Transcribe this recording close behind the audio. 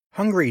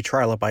Hungry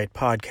Trilobite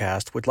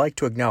Podcast would like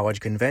to acknowledge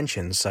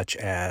conventions such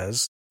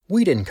as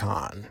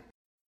WhedonCon.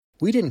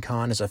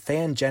 WhedonCon is a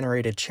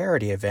fan-generated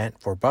charity event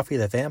for Buffy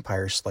the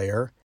Vampire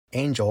Slayer,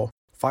 Angel,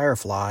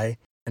 Firefly,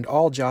 and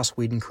all Joss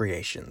Whedon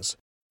creations.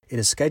 It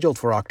is scheduled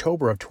for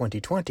October of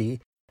 2020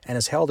 and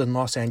is held in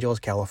Los Angeles,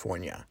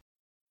 California.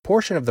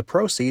 Portion of the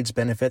proceeds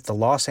benefit the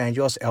Los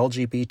Angeles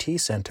LGBT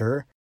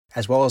Center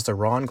as well as the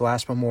Ron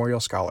Glass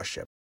Memorial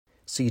Scholarship.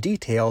 See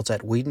details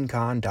at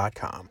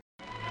WhedonCon.com.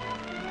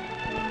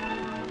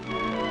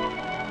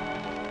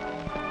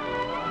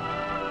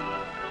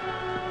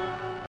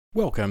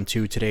 Welcome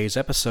to today's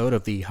episode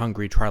of the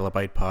Hungry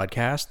Trilobite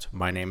Podcast.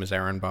 My name is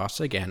Aaron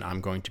Bossig, and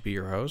I'm going to be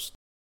your host.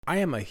 I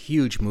am a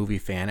huge movie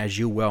fan, as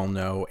you well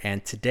know,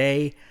 and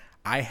today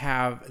I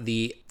have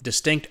the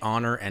distinct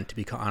honor and, to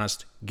be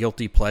honest,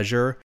 guilty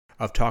pleasure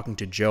of talking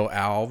to Joe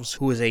Alves,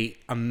 who is an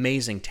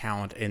amazing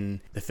talent in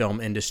the film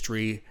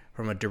industry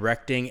from a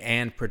directing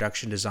and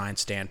production design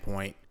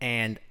standpoint,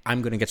 and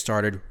I'm going to get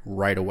started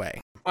right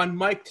away. On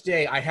mic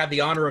today, I have the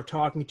honor of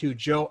talking to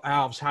Joe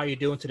Alves. How are you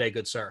doing today,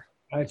 good sir?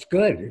 It's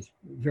good. It's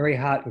very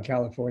hot in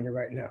California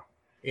right now.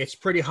 It's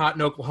pretty hot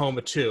in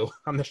Oklahoma, too.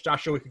 I'm not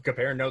sure we can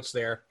compare notes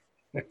there.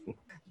 Yeah.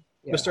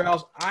 Mr.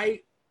 Alves, I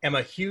am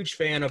a huge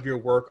fan of your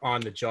work on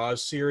the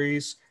Jaws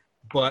series,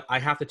 but I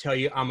have to tell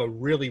you, I'm a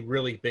really,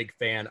 really big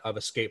fan of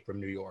Escape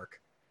from New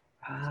York.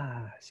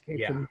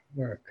 Escape from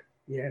New York.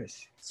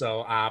 Yes.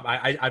 So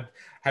I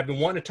have been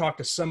wanting to talk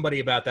to somebody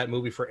about that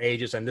movie for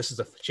ages, and this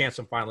is a chance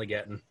I'm finally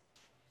getting.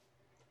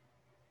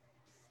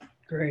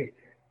 Great.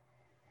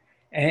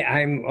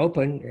 I'm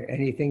open.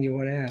 Anything you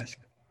want to ask.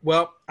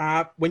 Well,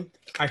 when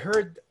I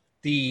heard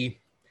the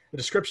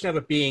description of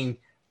it being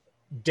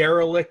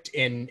derelict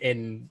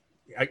in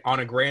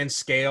on a grand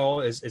scale,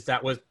 is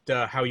that what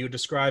how you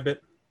describe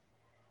it?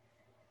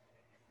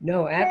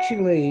 No,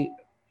 actually,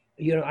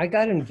 I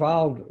got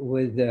involved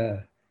with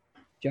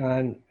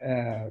John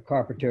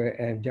Carpenter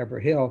and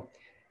Deborah Hill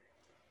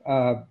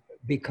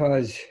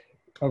because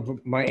of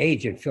my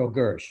agent, Phil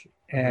Gersh.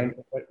 And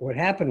what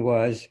happened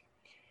was,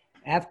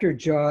 after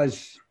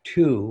Jaws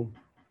 2,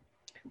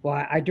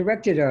 well, I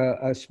directed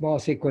a small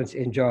sequence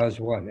in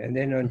Jaws 1. And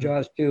then on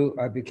Jaws 2,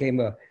 I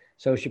became a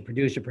associate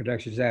producer,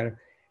 production designer,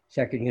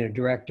 second unit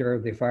director.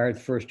 They fired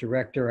the first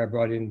director. I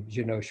brought in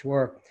Jeannot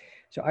Schwartz.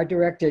 So I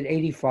directed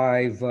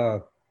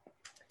 85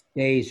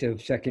 days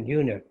of second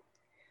unit.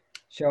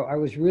 So I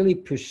was really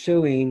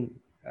pursuing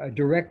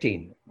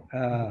directing.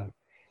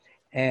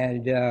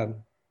 And there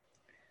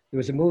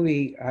was a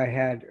movie I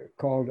had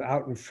called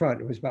Out in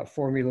Front. It was about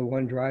Formula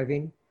One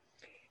driving.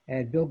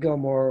 And Bill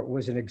Gilmore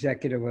was an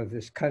executive of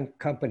this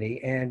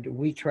company, and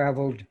we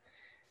traveled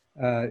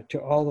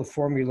to all the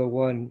Formula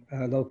One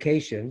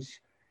locations,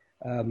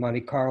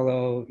 Monte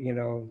Carlo,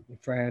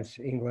 France,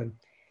 England.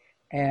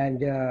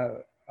 And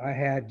I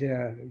had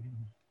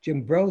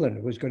Jim Brolin,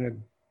 who was going to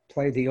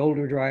play the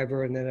older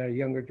driver and then a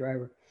younger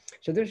driver.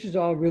 So this is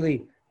all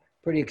really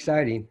pretty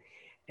exciting.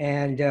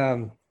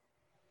 And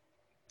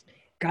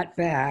got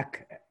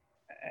back,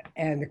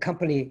 and the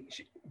company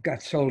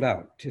got sold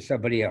out to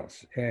somebody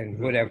else and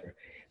whatever.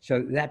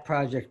 So that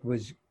project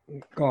was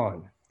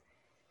gone.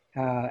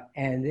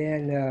 And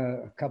then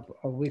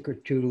a week or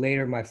two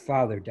later, my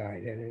father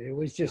died, and it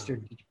was just a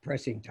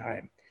depressing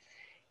time.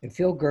 And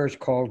Phil Gersh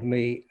called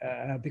me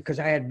because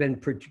I had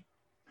been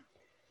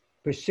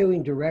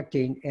pursuing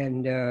directing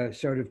and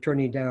sort of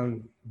turning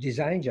down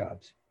design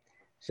jobs,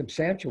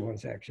 substantial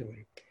ones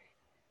actually.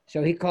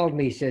 So he called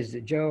me, he says,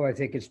 Joe, I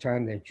think it's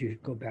time that you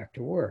go back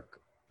to work.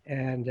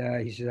 And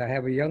he says, I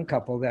have a young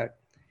couple that,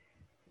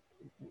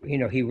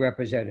 he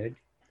represented.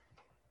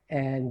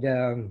 And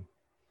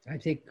I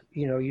think,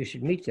 you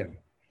should meet them.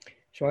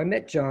 So I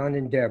met John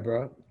and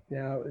Deborah.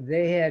 Now,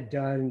 they had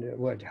done,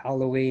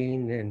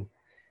 Halloween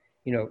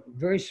and,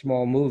 very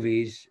small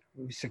movies,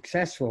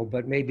 successful,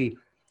 but maybe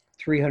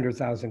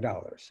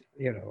 $300,000,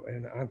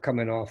 and I'm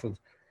coming off of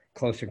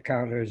Close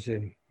Encounters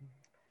and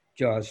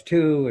Jaws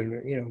 2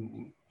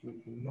 and,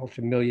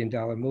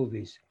 multi-million-dollar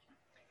movies.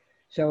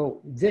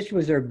 So this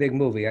was their big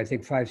movie, I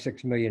think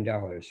 $5-6 million.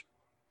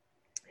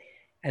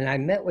 And I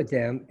met with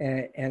them,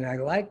 and I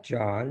liked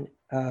John.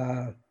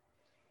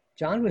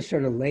 John was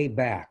sort of laid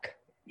back,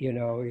 he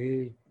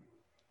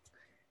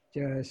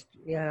just,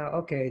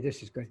 okay,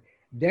 this is good.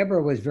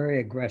 Deborah was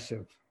very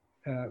aggressive.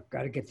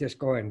 Got to get this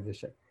going.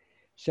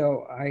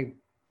 So I,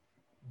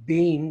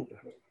 being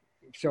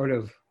sort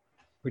of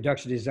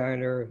production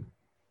designer,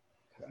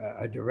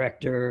 a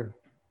director,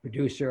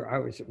 producer,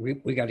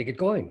 we got to get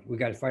going. We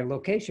got to find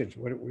locations,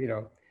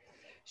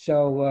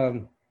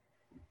 So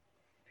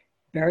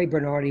Barry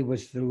Bernardi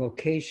was the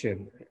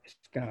location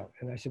scout.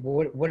 And I said,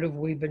 well, what have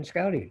we been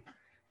scouting?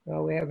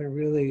 Well, we haven't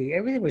really,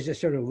 everything was just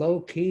sort of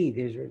low key.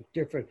 These are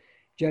different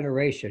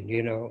generation,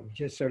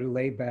 just sort of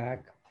laid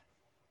back.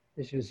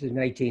 This was in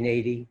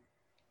 1980.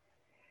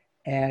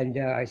 And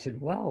I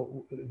said,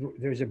 well,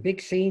 there's a big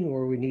scene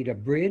where we need a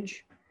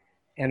bridge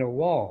and a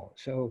wall.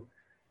 So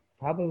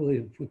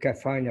probably we could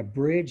find a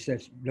bridge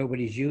that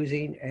nobody's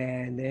using,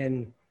 and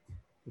then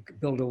we could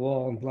build a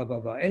wall and blah, blah,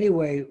 blah.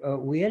 Anyway,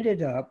 we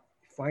ended up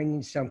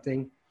finding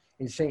something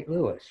in St.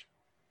 Louis.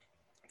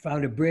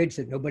 Found a bridge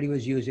that nobody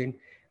was using,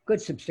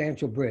 good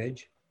substantial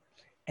bridge.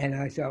 And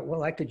I thought,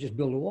 well, I could just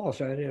build a wall.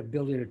 So I ended up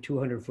building a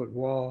 200-foot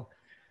wall,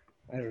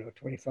 I don't know,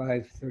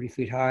 25, 30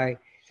 feet high.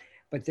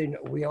 But then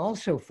we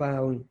also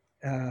found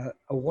a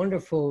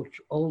wonderful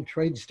old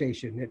trade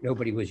station that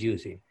nobody was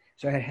using.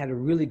 So it had a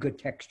really good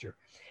texture.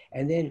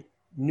 And then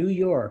New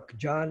York,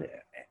 John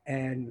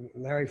and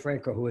Larry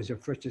Franco, who was a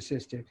first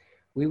assistant,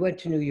 we went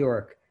to New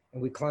York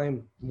and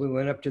we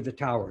went up to the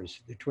towers,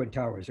 the Twin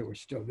Towers that were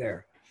still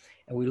there.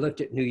 And we looked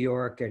at New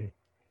York and,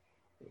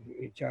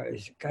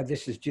 God,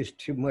 this is just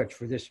too much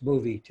for this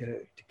movie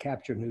to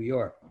capture New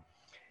York.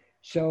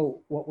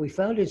 So what we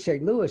found in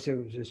St. Louis, there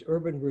was this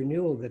urban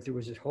renewal, that there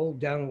was this whole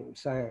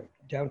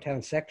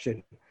downtown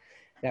section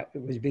that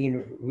was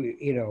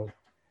being,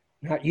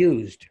 not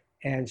used.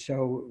 And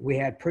so we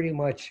had pretty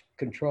much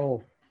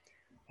control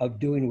of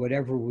doing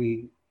whatever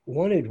we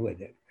wanted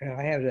with it. And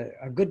I had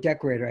a good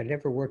decorator. I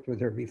never worked with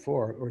her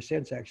before or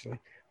since, actually,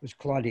 was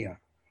Claudia.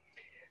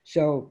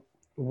 So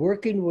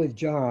working with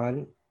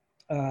John,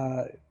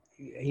 I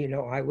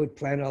would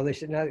plan all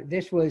this. Now,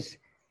 this was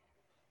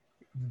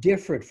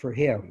different for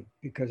him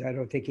because I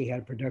don't think he had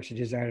a production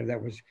designer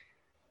that was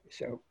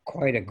so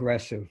quite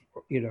aggressive,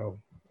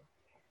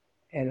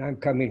 And I'm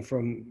coming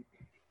from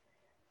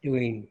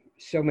doing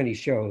so many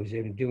shows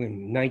and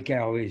doing night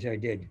galleries. I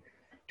did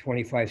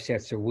 25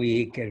 sets a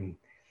week, and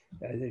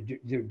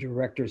the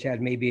directors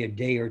had maybe a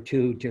day or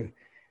two to,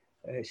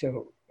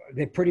 so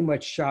they pretty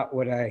much shot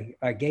what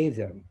I gave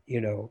them,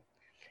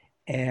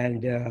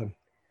 And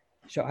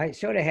so I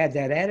sort of had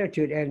that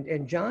attitude,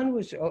 and John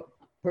was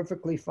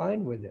perfectly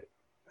fine with it.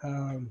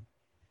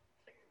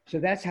 So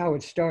that's how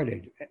it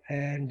started.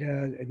 And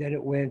then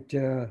it went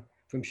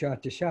from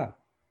shot to shot.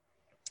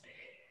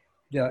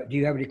 Do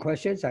you have any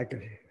questions? I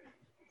could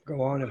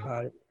go on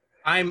about it.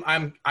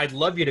 I'd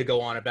love you to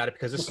go on about it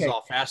because this is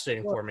all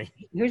fascinating for me.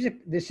 Here's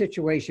the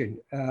situation.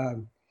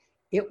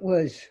 It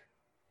was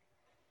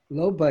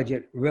low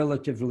budget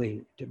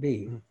relatively to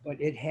me, but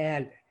it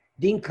had,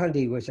 Dean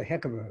Cundy was a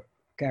heck of a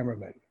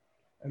cameraman.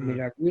 I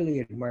mean, I really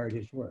admired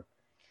his work.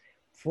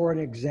 For an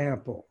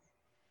example,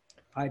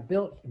 I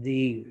built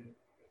the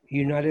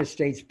United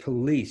States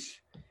Police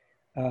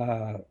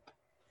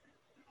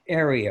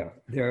area,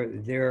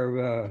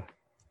 their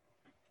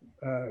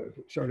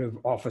sort of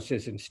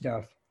offices and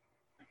stuff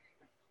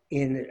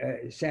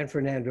in San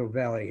Fernando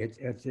Valley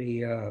at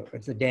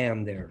the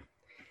dam there.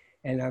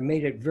 And I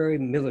made it very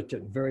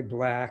militant, very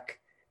black,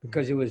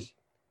 because it was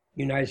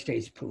United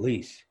States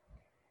Police.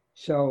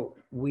 So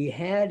we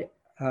had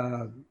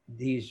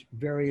these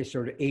various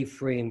sort of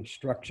A-frame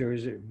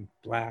structures,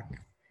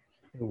 black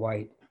and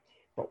white,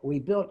 but we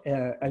built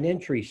an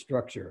entry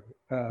structure,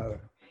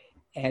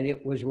 and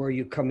it was where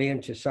you come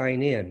in to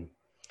sign in.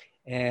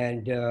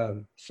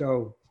 And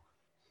so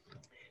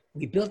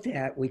we built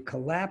that, we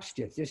collapsed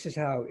it. This is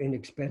how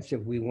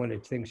inexpensive we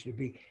wanted things to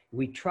be.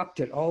 We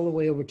trucked it all the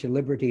way over to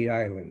Liberty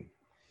Island.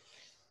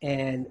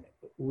 And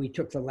we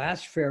took the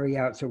last ferry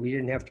out so we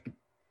didn't have to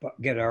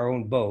get our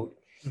own boat.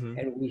 Mm-hmm.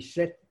 And we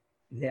set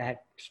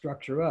that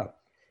structure up.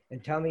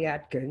 And Tommy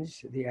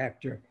Atkins, the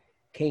actor,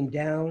 came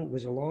down,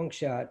 was a long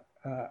shot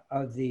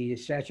of the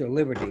Statue of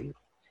Liberty.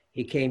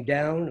 He came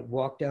down,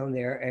 walked down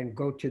there and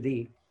go to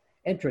the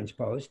entrance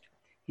post.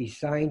 He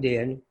signed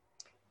in,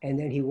 and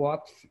then he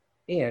walked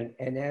in.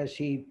 And as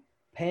he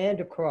panned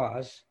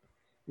across,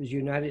 it was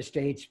United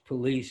States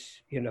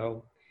Police,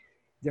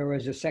 there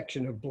was a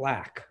section of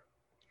black.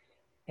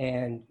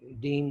 And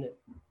Dean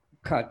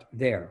cut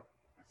there.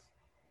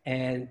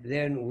 And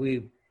then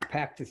we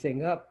packed the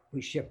thing up,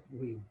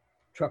 we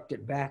trucked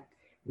it back,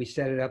 we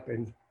set it up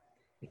in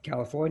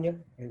California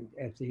and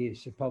at the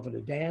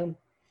Sepulveda Dam.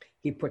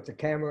 He put the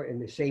camera in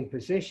the same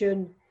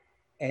position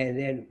and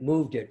then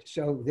moved it.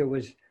 So there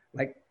was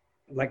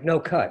like no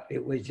cut.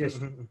 It was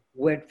just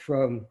went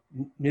from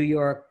New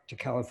York to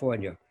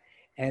California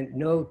and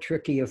no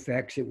tricky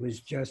effects. It was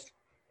just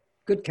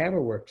good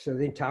camera work. So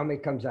then Tommy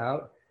comes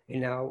out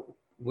and now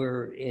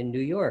we're in New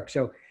York.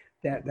 So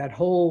that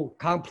whole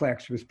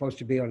complex was supposed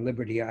to be on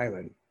Liberty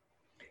Island.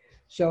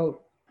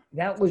 So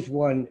that was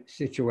one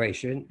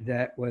situation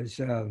that was,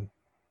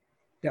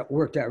 that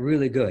worked out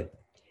really good.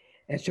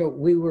 And so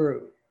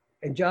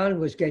and John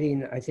was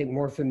getting, I think,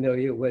 more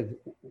familiar with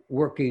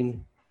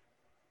working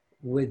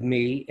with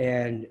me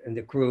and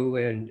the crew.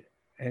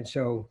 And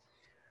so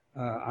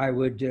I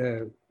would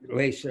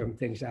lay some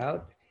things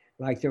out.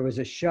 Like there was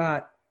a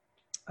shot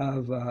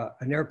of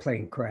an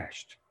airplane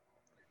crashed.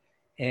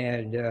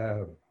 And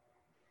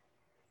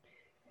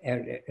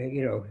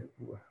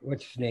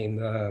what's his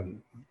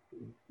name?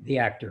 The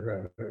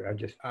actor, I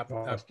just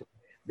lost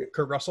it.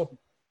 Kurt Russell?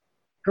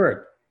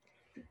 Kurt,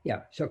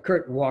 yeah. So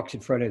Kurt walks in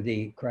front of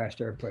the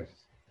crashed airplane.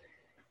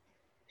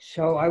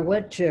 So I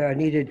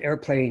needed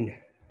airplane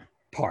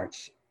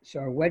parts. So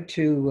I went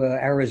to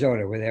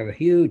Arizona where they have a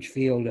huge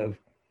field of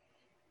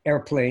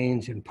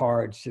airplanes and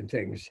parts and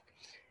things.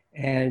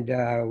 And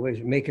was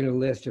making a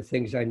list of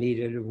things I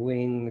needed, a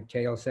wing, a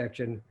tail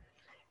section.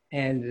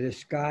 And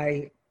this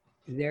guy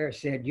there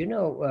said,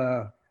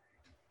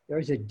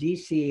 there's a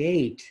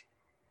DC-8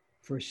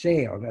 for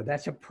sale. Now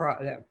that's a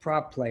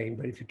prop plane,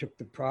 but if you took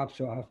the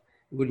props off,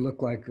 it would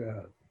look like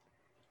a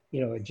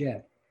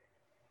jet.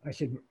 I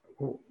said,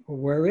 well,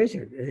 where is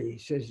it? He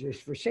says, it's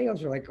for sale.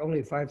 It's like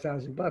only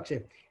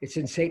 $5,000. It's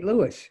in St.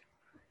 Louis.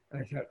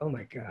 I thought, oh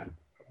my God,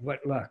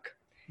 what luck.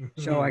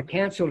 So I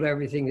canceled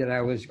everything that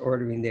I was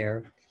ordering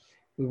there.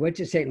 We went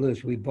to St.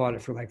 Louis. We bought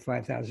it for like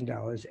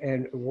 $5,000.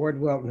 And Ward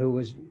Welton, who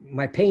was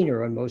my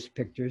painter on most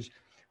pictures,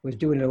 was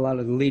doing a lot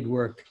of the lead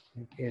work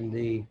in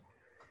the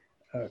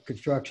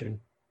construction.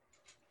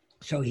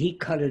 So he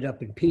cut it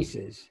up in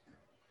pieces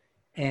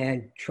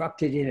and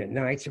trucked it in at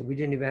night. So we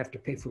didn't even have to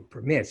pay for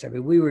permits. I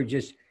mean, we were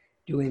just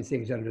doing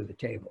things under the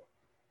table.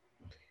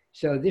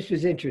 So this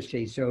was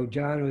interesting. So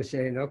John was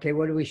saying, okay,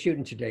 what are we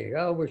shooting today?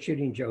 Oh, we're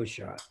shooting Joe's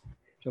shot.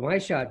 So my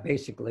shot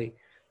basically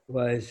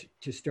was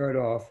to start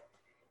off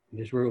in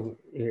this rural,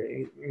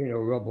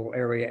 rubble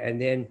area,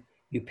 and then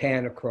you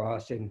pan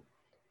across and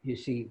you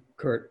see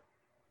Kurt,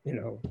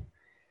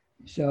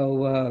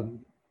 So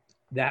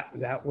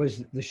that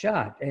was the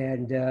shot.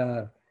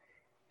 And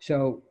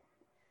so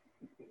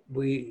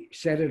we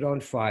set it on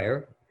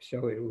fire,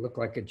 so it looked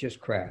like it just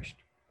crashed.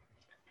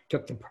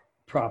 Took the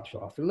props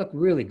off. It looked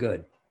really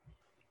good.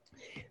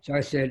 So I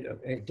said,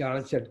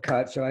 Don said,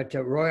 cut. So I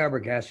told Roy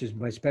Arbogast, who's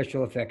my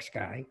special effects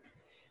guy,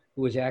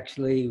 who was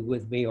actually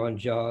with me on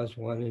Jaws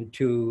 1 and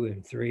 2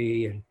 and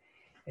 3.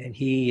 And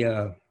he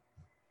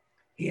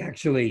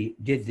actually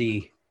did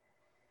the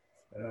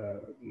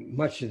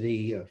much of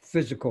the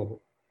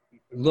physical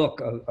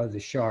look of the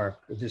shark,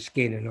 the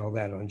skin and all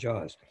that on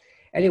Jaws.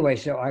 Anyway,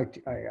 so I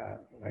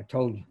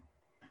told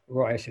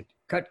Roy, I said,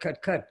 cut,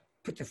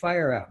 put the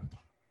fire out.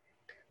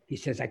 He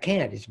says, I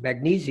can't, it's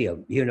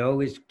magnesium,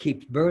 it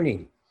keeps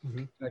burning.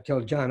 Mm-hmm. I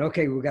told John,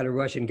 okay, we got to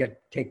rush and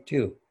take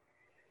 2.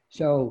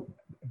 So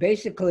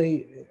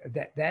basically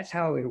that's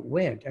how it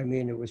went. I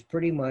mean, it was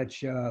pretty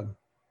much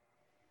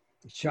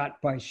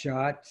shot by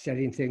shot,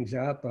 setting things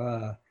up.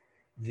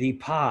 The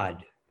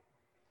pod,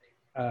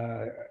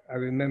 I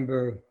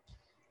remember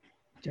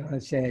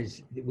John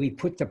says, we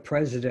put the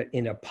president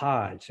in a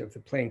pod, so if the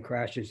plane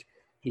crashes,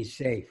 he's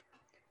safe.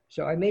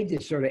 So I made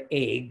this sort of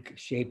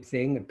egg-shaped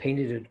thing and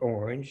painted it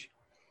orange,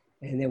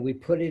 and then we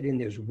put it in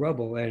this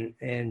rubble, and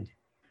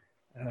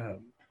the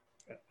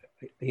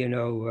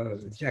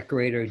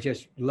decorator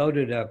just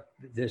loaded up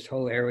this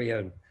whole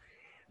area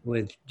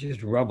with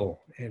just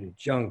rubble and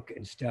junk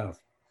and stuff.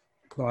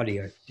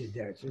 Claudia did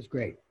that, so it was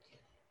great.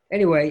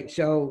 Anyway,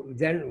 so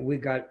then we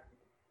got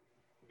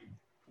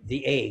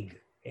the egg,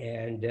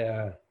 and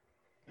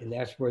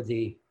that's where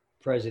the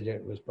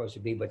president was supposed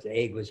to be, but the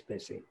egg was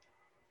missing.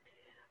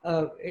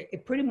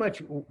 It pretty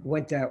much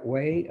went that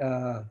way.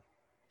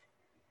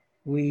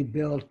 We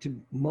built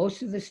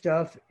most of the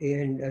stuff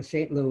in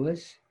St.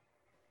 Louis,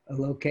 a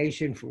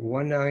location for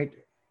one night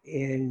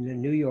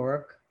in New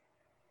York,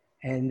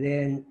 and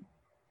then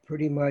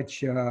pretty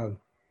much I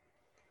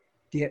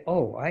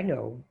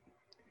know.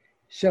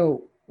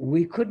 So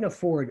we couldn't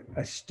afford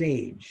a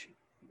stage,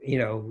 we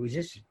were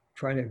just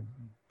trying to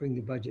bring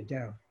the budget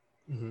down.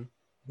 Mm-hmm.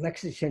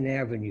 Lexington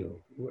Avenue,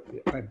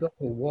 I built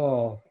a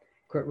wall.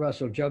 Kurt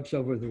Russell jumps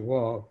over the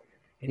wall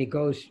and he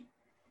goes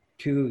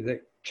to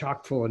the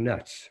chock full of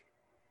nuts.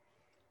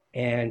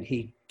 And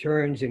he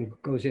turns and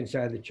goes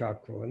inside the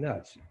chock full of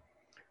nuts.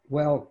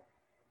 Well,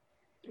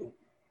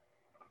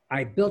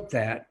 I built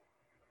that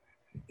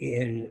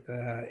in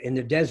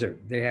the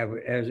desert. They have,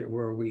 as it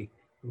were, we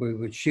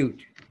would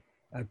shoot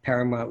a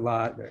Paramount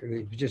lot,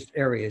 just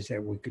areas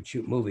that we could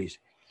shoot movies.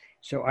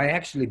 So I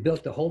actually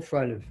built the whole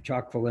front of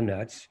chock full of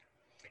nuts.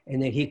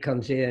 And then he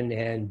comes in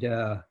and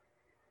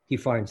he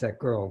finds that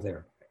girl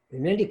there.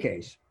 In any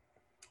case,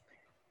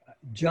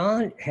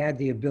 John had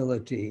the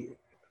ability,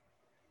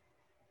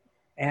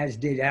 as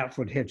did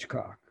Alfred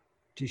Hitchcock,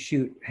 to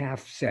shoot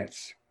half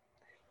sets.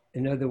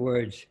 In other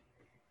words,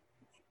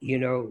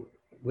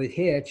 with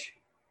Hitch,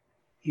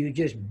 you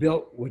just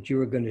built what you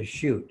were going to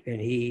shoot, and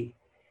he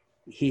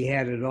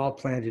had it all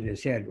planned in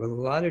his head. With a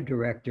lot of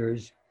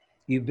directors,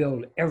 you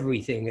build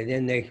everything, and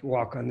then they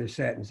walk on the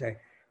set and say,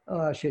 "Oh,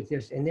 I'll shoot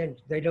this," and then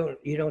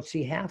you don't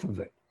see half of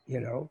it,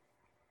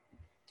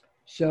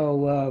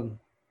 So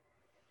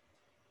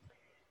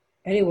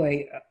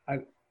anyway, I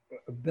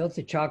built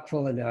the chock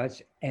full of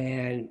nuts,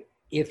 and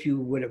if you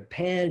would have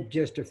panned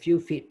just a few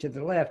feet to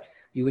the left,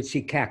 you would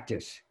see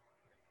cactus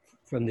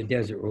from the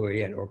desert we were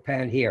in, or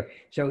pan here.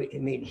 So, I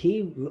mean,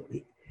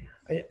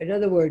 in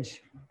other words,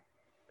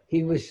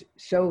 he was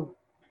so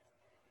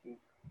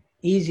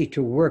easy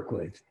to work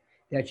with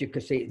that you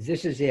could say,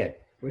 this is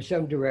it. Where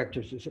some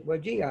directors would say, well,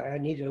 gee, I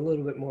need a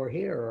little bit more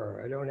here,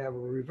 or I don't have a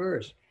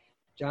reverse.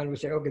 John would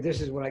say, okay, this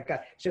is what I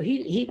got. So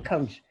he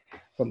comes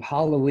from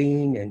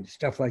Halloween and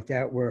stuff like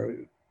that, where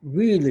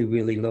really,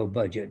 really low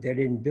budget. They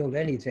didn't build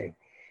anything,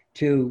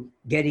 to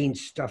getting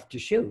stuff to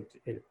shoot.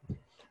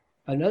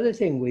 Another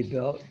thing we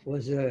built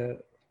was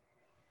the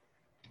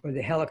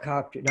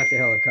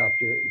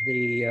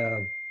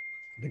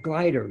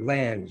glider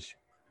lands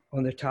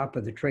on the top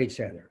of the Trade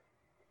Center.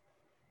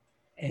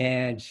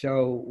 And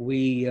so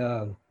we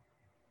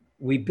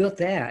built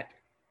that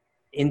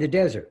in the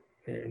desert.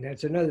 And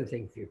that's another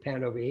thing. If you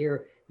pan over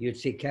here, you'd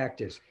see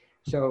cactus.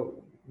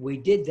 So we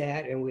did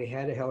that, and we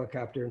had a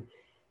helicopter.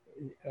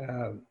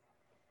 Uh,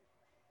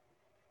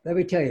 Let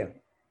me tell you,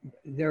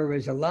 there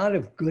was a lot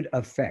of good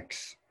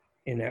effects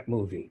in that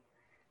movie.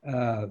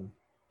 Um,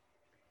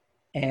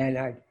 and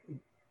I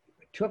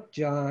took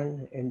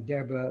John and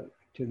Deborah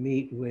to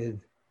meet with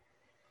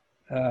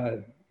uh,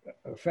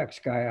 effects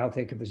guy, I'll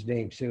think of his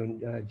name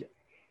soon,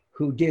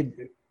 who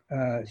did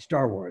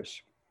Star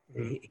Wars.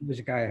 He was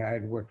a guy I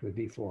had worked with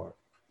before.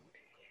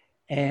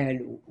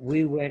 And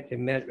we went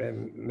and met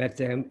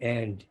them,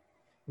 and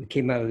we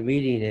came out of the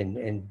meeting,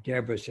 and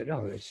Deborah said,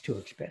 "Oh, it's too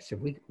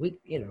expensive. We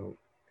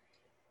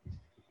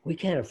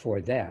can't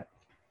afford that.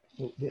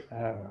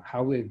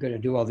 How are we going to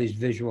do all these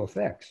visual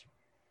effects?"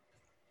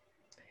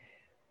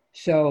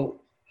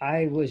 So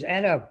I was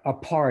at a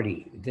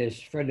party. This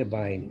friend of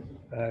mine,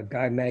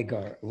 Guy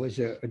Magar, was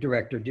a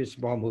director, did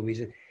small movies,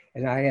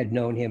 and I had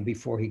known him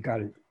before he got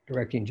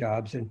directing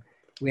jobs, and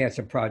we had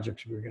some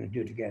projects we were going to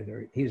do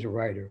together. He's a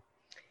writer.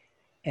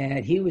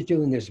 And he was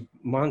doing this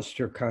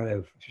monster kind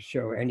of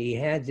show, and he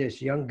had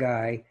this young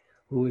guy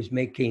who was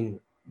making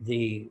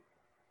the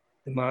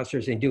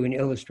monsters and doing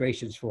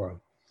illustrations for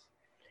him.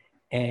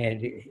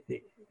 And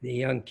the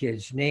young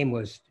kid's name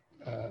was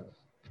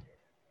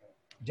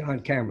Jim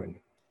Cameron.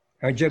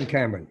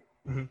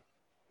 Mm-hmm.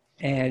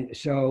 And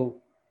so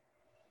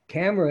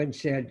Cameron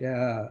said,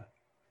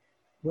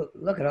 well,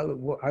 look, I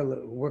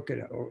work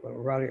at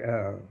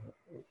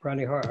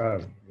Ronnie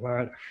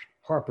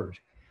Harper's.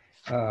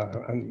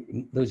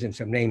 I'm losing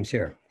some names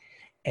here.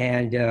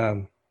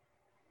 And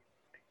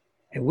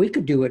we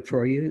could do it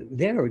for you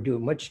there, or do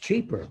it much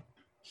cheaper.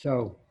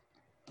 So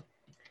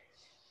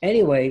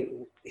anyway,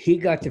 he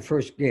got the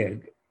first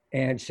gig.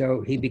 And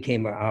so he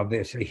became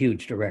obviously a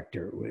huge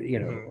director, you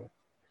know. Mm-hmm.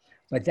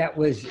 But that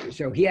was,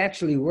 so he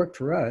actually worked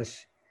for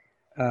us.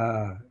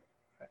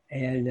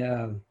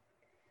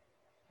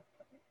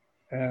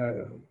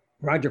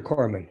 Roger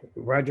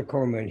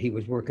Corman, he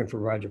was working for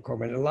Roger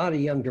Corman. A lot of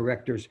young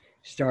directors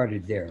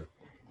started there,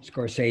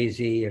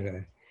 Scorsese.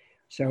 And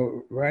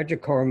so Roger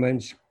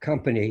Corman's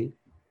company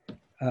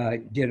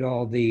did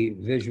all the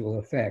visual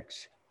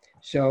effects.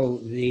 So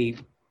the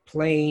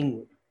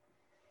plane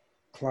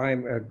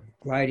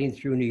gliding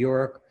through New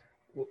York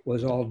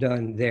was all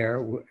done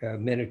there,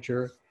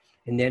 miniature,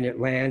 and then it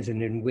lands, and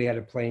then we had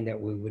a plane that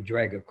we would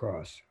drag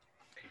across.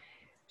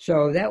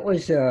 So that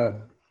was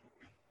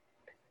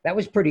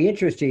pretty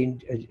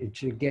interesting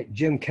to get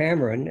Jim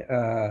Cameron,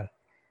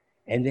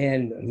 and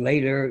then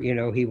later, you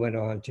know, he went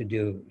on to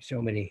do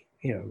so many,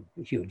 you know,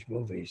 huge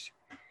movies.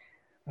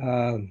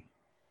 So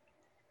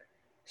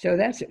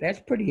that's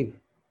pretty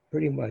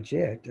much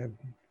it.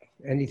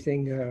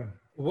 Anything?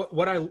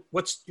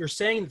 What's you're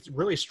saying that's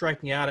really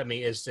striking out at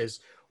me is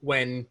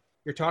when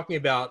you're talking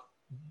about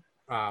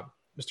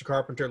Mr.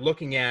 Carpenter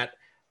looking at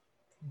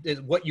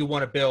what you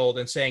want to build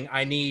and saying,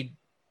 I need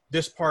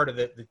this part of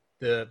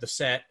the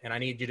set, and I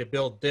need you to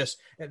build this.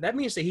 And that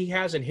means that he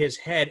has in his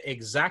head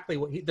exactly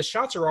what the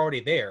shots are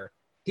already there.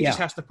 He just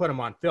has to put them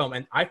on film.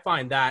 And I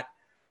find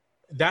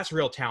that's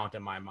real talent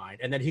in my mind.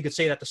 And then he could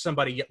say that to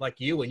somebody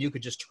like you, and you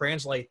could just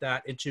translate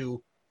that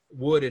into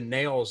wood and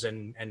nails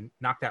and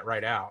knock that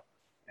right out.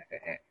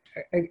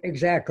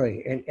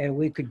 Exactly. And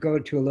we could go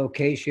to a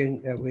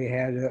location that we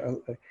had,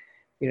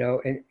 you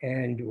know,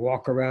 and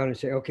walk around and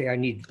say, okay, I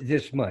need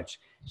this much,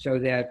 so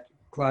that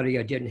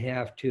Claudia didn't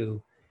have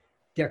to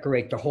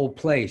decorate the whole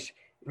place.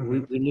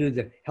 Mm-hmm. We knew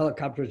the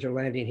helicopters are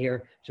landing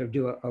here, so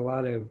do a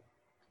lot of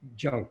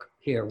junk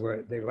here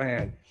where they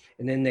land,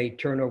 and then they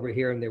turn over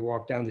here and they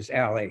walk down this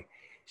alley.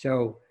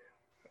 So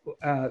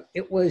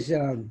it was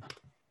a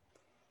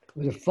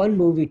fun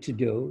movie to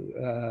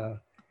do,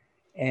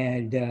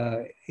 and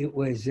it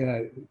was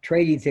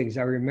trading things.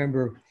 I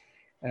remember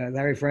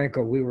Larry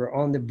Franco, we were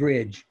on the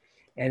bridge,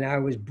 and I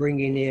was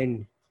bringing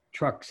in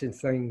trucks and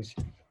things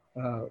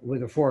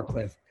with a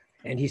forklift.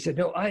 And he said,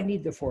 no, I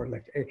need the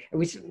forklift. It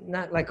was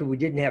not like we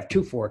didn't have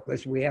two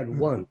forklifts. We had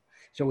one.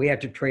 So we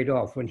had to trade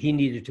off when he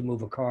needed to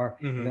move a car,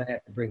 and I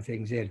had to bring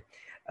things in.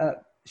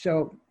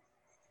 So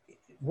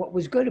what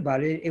was good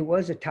about it, it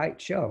was a tight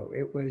show.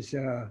 It was,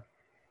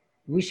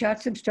 we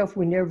shot some stuff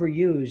we never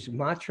used.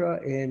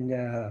 Matra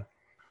in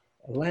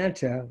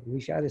Atlanta, we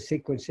shot a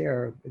sequence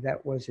there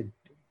that was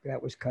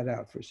cut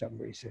out for some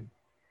reason.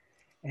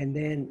 And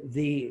then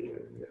the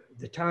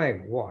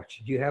time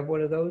watch. Do you have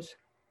one of those?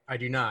 I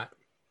do not.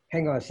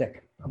 Hang on a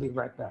second. I'll be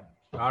right back.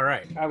 All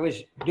right. I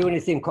was doing a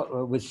thing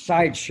called, with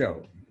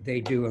Sideshow.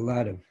 They do a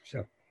lot of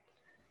stuff.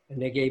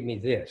 And they gave me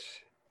this.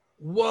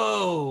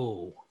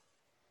 Whoa.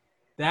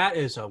 That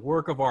is a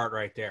work of art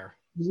right there.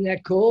 Isn't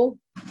that cool?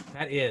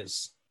 That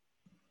is.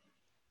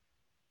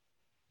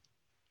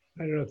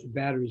 I don't know if the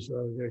battery's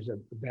low. There's a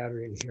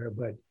battery in here,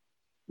 but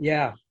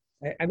yeah.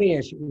 I mean,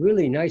 it's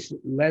really nice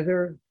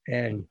leather,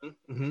 and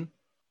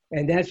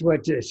and that's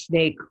what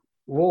Snake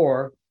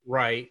wore.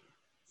 Right.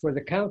 For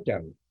the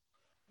countdown.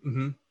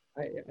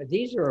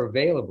 These are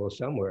available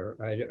somewhere.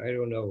 I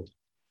don't know.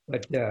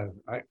 But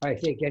I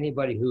think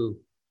anybody who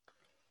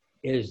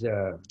is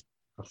a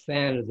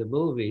fan of the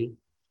movie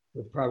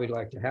would probably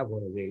like to have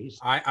one of these.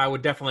 I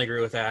would definitely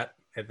agree with that.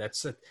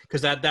 That's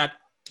because that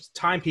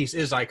timepiece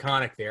is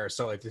iconic there.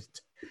 So it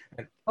just,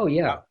 Oh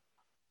yeah,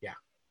 yeah.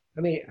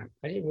 I mean,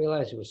 I didn't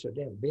realize it was so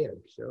damn big.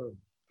 So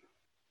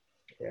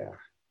yeah,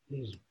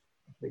 these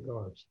big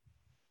arms.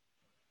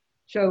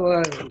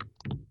 So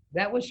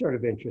that was sort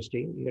of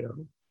interesting, you know.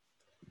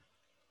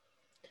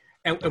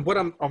 And what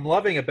I'm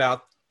loving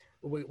about,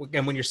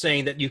 again, when you're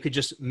saying that you could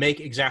just make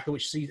exactly what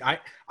you see,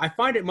 I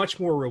find it much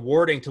more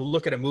rewarding to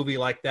look at a movie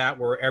like that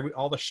where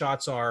all the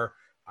shots are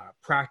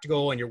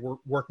practical and you're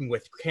working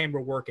with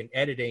camera work and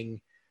editing,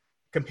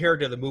 compared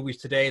to the movies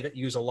today that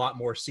use a lot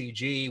more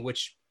CG,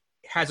 which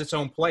has its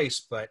own place.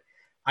 But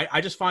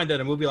I just find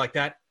that a movie like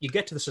that, you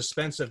get to the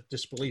suspense of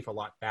disbelief a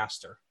lot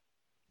faster.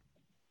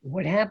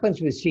 What happens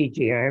with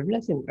CG, I have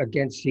nothing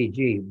against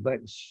CG, but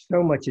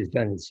so much is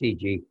done in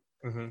CG.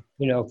 Mm-hmm.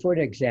 You know, for an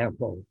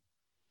example,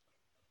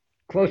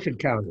 Close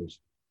Encounters.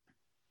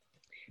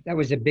 That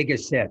was the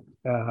biggest set.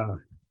 It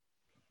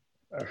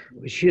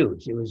was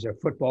huge. It was a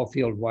football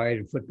field wide,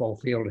 a football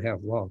field and a half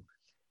long.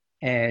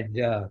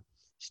 And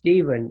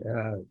Stephen,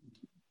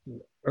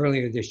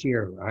 earlier this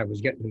year, I was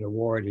getting an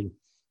award, and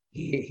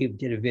he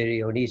did a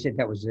video, and he said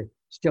that was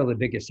still the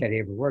biggest set he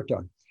ever worked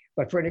on.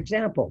 But for an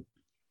example,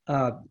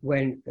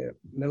 when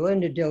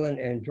Melinda Dillon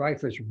and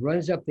Dreyfuss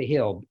runs up the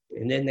hill,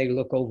 and then they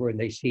look over and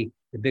they see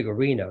the big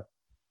arena.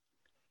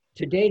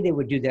 Today, they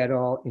would do that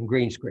all in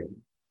green screen.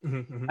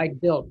 Mm-hmm. I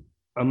built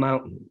a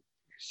mountain,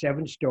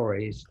 7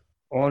 stories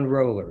on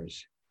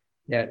rollers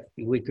that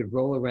we could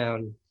roll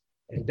around.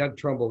 And Doug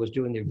Trumbull was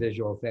doing the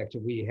visual effects.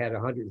 And we had a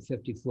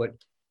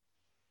 150-foot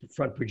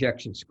front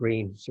projection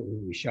screen. So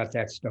we shot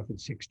that stuff at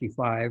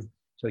 65.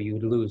 So you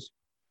would lose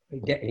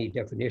any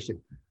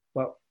definition.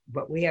 But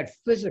we had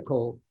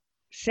physical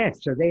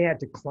sets. So they had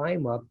to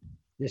climb up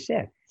the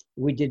set.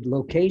 We did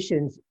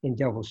locations in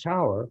Devil's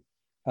Tower.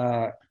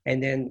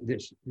 And then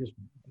this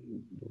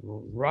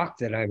rock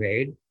that I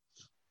made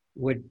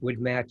would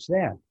match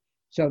that.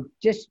 So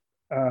just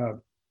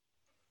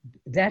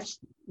that's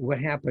what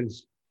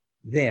happens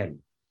then.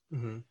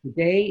 Mm-hmm.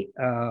 Today,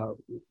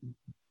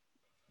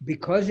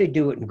 because they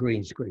do it in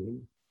green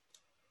screen,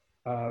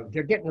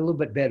 they're getting a little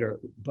bit better.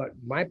 But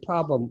my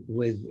problem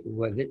with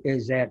it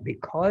is that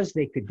because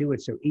they could do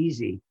it so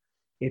easy,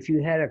 if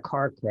you had a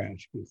car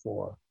crash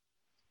before,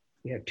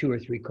 you had 2 or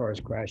 3 cars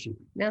crashing.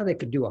 Now they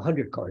could do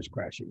 100 cars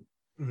crashing,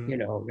 Mm-hmm. you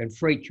know, and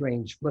freight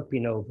trains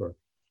flipping over,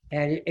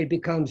 and it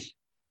becomes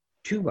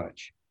too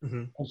much.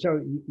 Mm-hmm. And so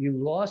you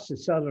lost the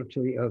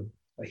subtlety of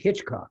a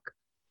Hitchcock,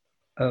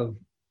 of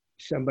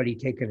somebody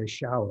taking a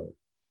shower,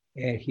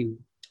 and he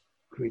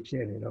creeps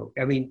in. You know,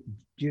 I mean,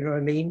 do you know what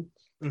I mean?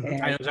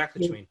 Mm-hmm. I know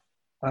exactly what you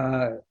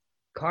mean.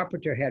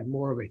 Carpenter had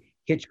more of a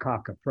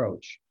Hitchcock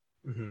approach.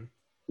 Mm-hmm.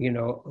 You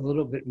know, a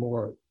little bit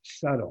more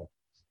subtle.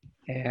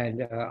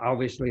 And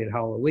obviously at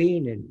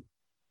Halloween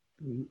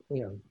and,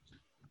 you know,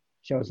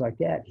 shows like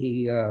that,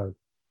 he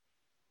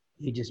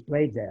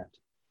displayed that.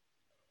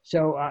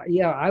 So,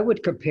 yeah, I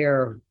would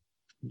compare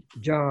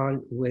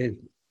John with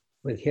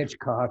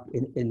Hitchcock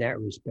in that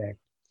respect.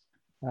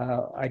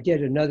 I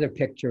did another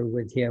picture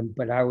with him,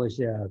 but I was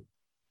a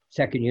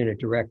second unit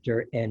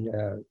director and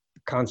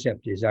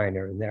concept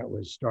designer, and that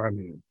was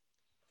Starman.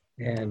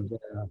 And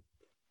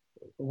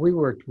we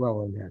worked well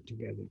on that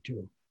together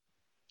too.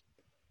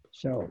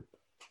 So,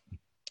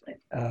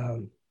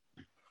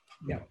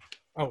 yeah.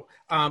 Oh,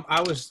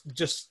 I was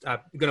just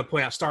going to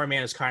point out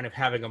Starman is kind of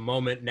having a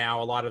moment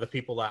now. A lot of the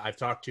people that I've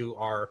talked to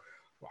are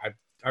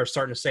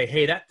starting to say,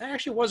 hey, that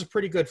actually was a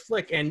pretty good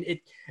flick. And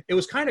it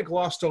was kind of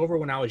glossed over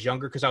when I was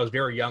younger because I was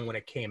very young when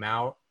it came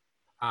out.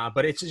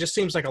 But it just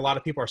seems like a lot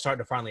of people are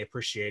starting to finally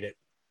appreciate it.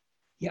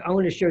 Yeah, I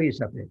want to show you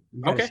something.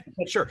 Okay,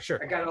 sure.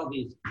 I got all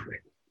these.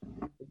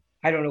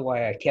 I don't know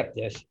why I kept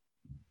this,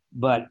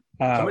 but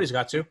somebody's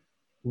got to.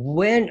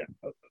 When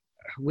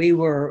we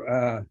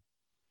were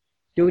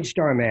doing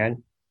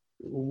Starman,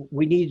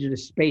 we needed a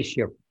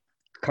spaceship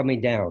coming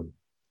down.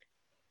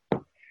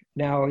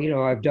 Now, you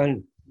know, I've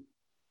done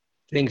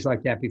things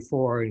like that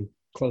before in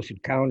Close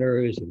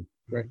Encounters. And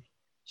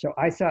so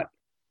I thought,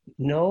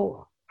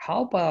 no,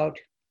 how about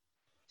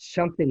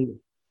something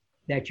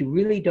that you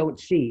really don't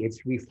see?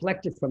 It's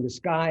reflected from the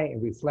sky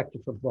and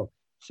reflected from both.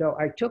 So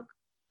I took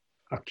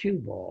a cue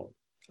ball.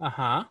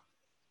 Uh-huh.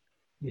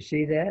 You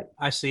see that?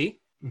 I see.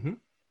 Mm-hmm.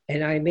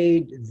 And I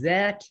made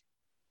that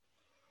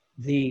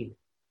the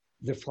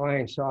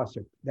flying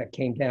saucer that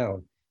came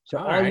down. So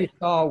all you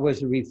saw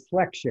was a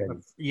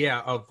reflection.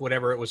 Of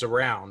whatever it was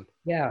around.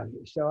 Yeah.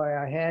 So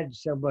I had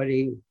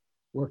somebody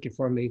working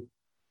for me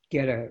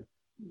get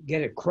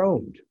it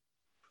chromed.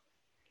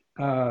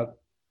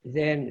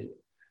 Then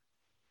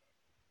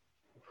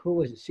who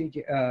was it?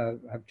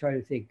 CJ? I'm trying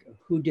to think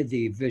who did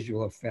the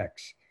visual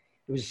effects.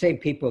 It was the same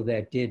people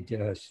that did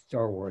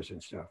Star Wars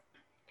and stuff.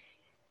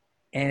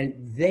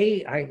 And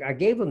I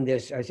gave them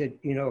this. I said,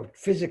 you know,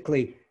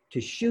 physically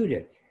to shoot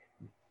it.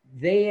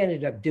 They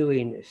ended up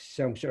doing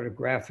some sort of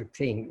graphic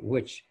thing,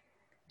 which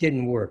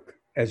didn't work.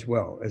 as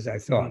well as I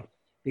thought,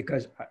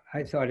 because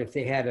I thought if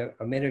they had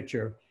a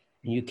miniature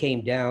and you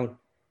came down,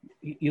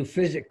 you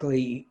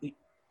physically,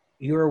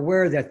 you're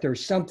aware that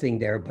there's something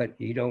there, but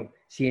you don't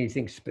see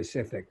anything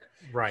specific.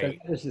 Right. So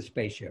that was the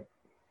spaceship.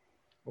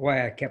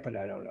 Why I kept it,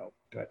 I don't know.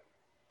 But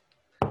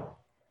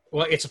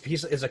well, it's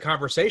a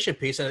conversation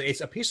piece, and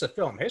it's a piece of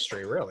film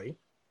history, really.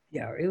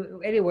 Yeah.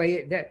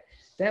 Anyway,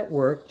 that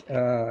worked,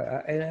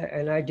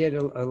 and I did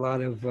a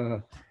lot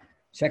of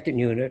second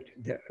unit.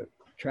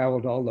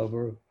 Traveled all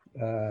over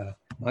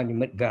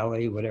Monument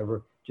Valley,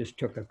 whatever. Just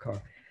took a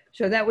car.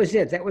 So that was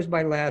it. That was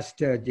my last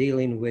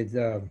dealing with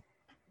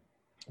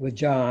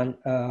John.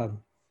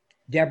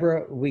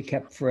 Deborah, we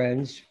kept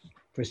friends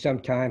for some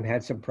time.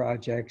 Had some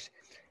projects.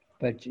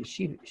 But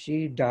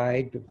she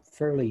died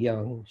fairly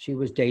young. She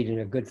was dating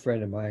a good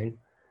friend of mine,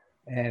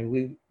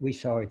 and we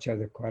saw each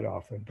other quite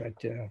often. But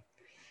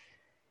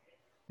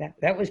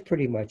that was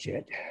pretty much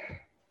it.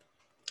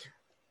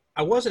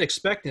 I wasn't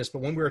expecting this,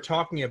 but when we were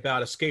talking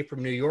about Escape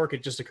from New York,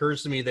 it just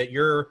occurs to me that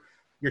you're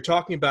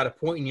talking about a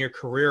point in your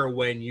career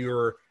when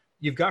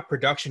you've got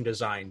production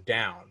design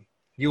down.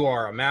 You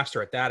are a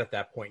master at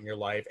that point in your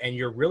life, and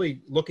you're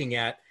really looking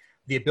at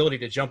the ability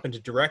to jump into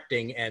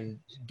directing, and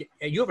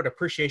you have an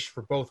appreciation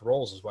for both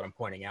roles is what I'm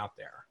pointing out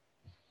there.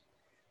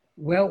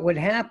 Well, what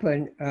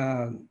happened,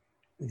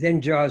 then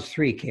Jaws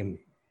 3 came.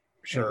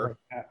 Sure.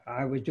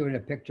 I was doing a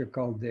picture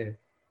called The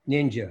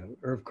Ninja.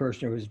 Irv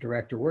Kershner was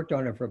director, worked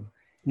on it from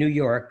New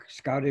York,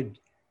 scouted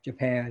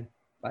Japan,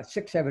 about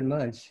 6-7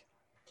 months.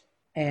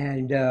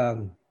 And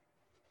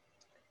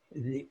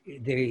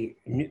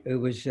it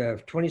was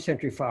 20th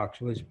Century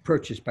Fox was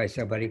purchased by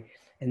somebody,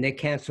 and they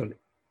canceled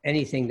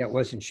anything that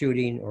wasn't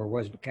shooting or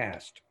wasn't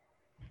cast.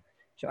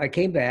 So I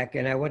came back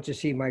and I went to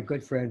see my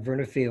good friend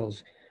Verna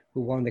Fields,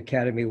 who won the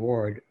Academy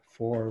Award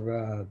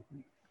for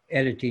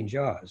editing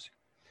Jaws.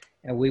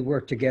 And we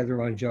worked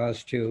together on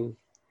Jaws 2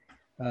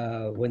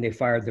 when they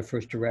fired the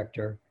first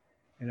director,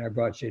 and I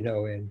brought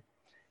Jeannot in.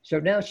 So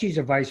now she's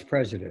a vice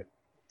president,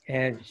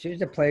 and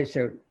she's a place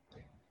that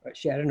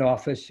she had an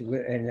office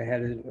and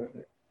had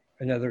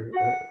another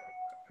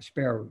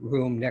spare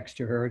room next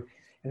to her.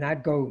 And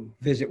I'd go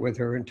visit with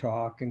her and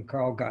talk, and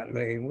Carl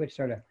Gottlieb, and we'd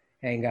sort of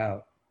hang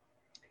out.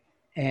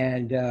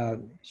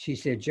 And she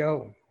said,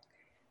 Joe,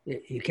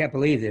 you can't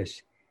believe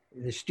this.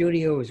 The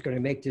studio is going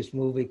to make this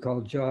movie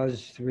called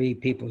Jaws 3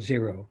 People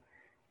Zero.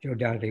 Joe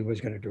Donnelly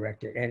was going to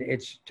direct it. And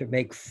it's to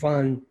make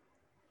fun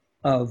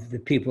of the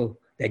people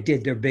that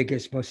did their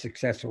biggest, most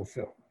successful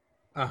film.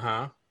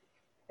 Uh-huh.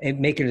 And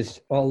making us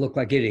all look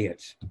like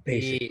idiots,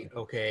 basically.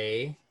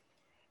 Okay.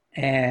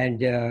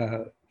 And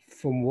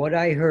from what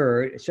I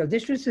heard, so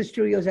this was the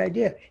studio's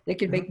idea. They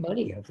could make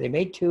money if they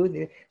made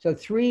 2. So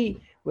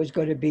 3 was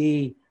going to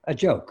be a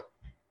joke.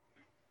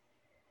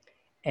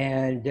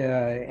 And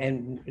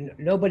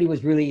nobody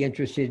was really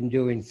interested in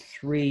doing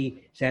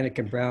 3.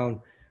 Zanuck & Brown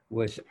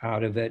was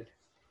out of it.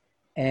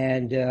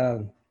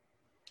 And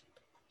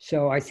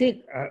so I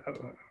think,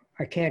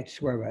 I can't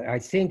swear by it. I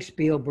think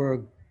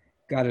Spielberg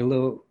got a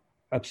little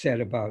upset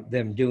about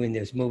them doing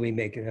this movie,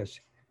 making us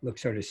look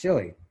sort of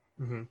silly.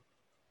 Mm-hmm.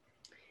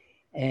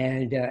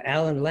 And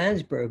Alan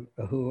Landsberg,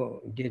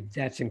 who did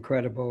That's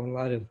Incredible and a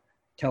lot of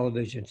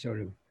television, sort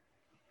of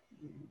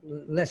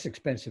less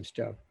expensive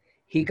stuff,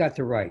 he got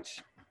the rights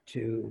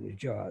to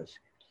Jaws.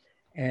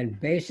 And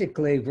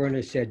basically,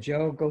 Verna said,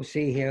 Joe, go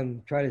see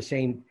him, try to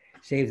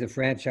save the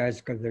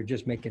franchise because they're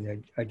just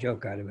making a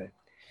joke out of it.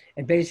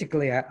 And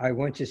basically, I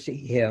went to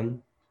see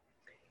him,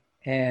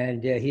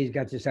 and he's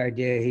got this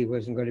idea he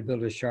wasn't going to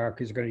build a shark,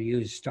 he's going to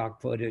use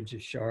stock footage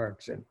of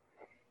sharks. And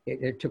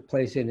it took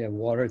place in a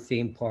water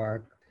theme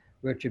park.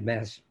 Richard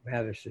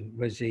Matheson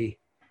was the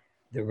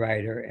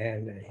writer,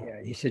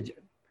 and he said,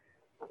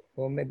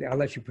 well, maybe I'll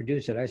let you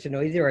produce it. I said,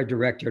 no, either I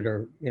direct it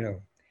or,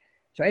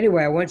 So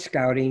anyway, I went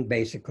scouting,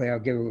 basically. I'll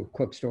give a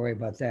quick story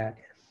about that.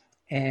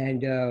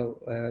 And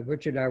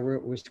Richard and I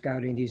were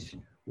scouting these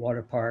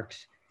water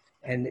parks,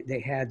 and they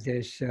had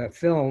this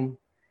film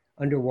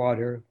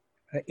underwater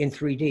in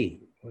 3D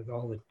with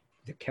all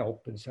the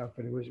kelp and stuff.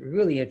 And it was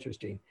really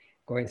interesting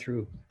going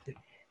through.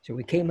 So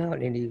we came out,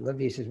 and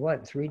he says,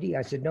 what, 3D?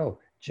 I said, no,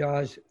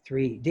 Jaws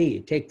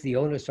 3D. Take the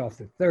onus off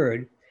the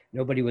third.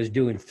 Nobody was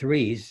doing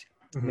 3s,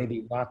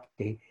 maybe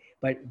Bhakti,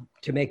 but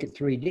to make it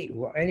 3D.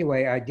 Well,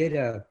 anyway, I did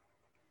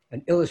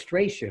an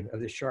illustration of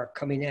the shark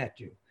coming at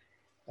you,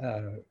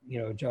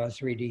 Jaws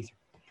 3D.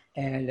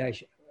 And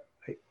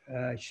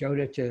I showed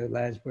it to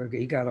Landsberg.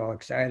 He got all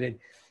excited.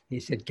 He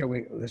said,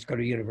 let's go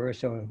to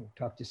Universal and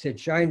talk to Sid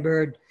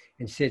Sheinberg.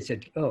 And Sid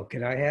said, oh,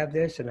 can I have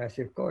this? And I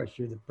said, of course,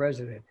 you're the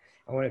president.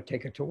 I want to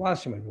take it to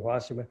Wasserman.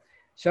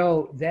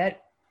 So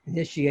that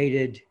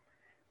initiated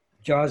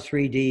Jaws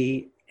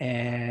 3D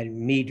and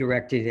me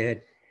directed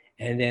it.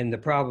 And then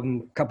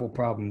couple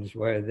problems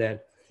were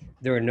that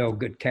there are no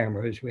good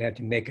cameras. We had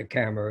to make a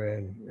camera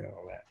and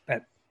all that.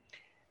 But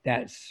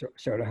that's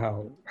sort of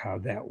how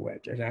that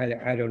went. And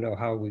I don't know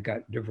how we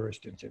got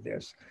diversed into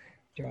this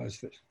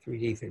Jaws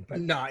 3D thing. But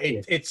no,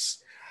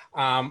 it's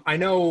I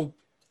know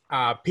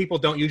People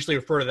don't usually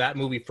refer to that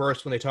movie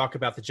first when they talk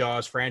about the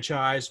Jaws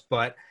franchise,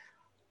 but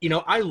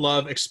I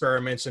love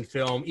experiments in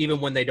film, even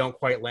when they don't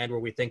quite land where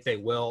we think they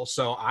will.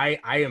 So I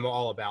am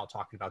all about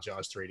talking about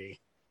Jaws 3D.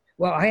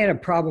 Well, I had a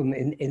problem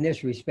in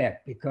this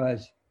respect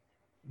because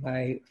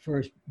my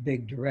first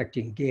big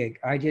directing gig,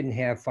 I didn't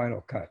have Final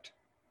Cut.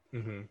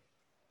 Mm-hmm.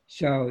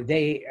 So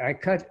I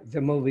cut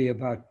the movie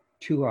about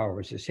 2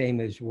 hours, the same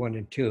as 1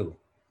 and 2.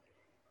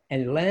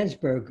 And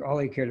Landsberg, all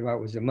he cared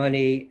about was the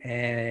money,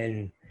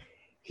 and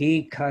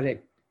he cut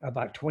it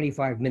about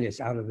 25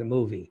 minutes out of the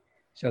movie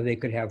so they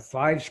could have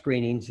 5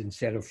 screenings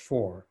instead of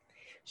 4.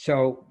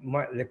 So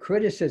the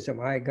criticism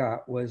I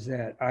got was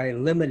that I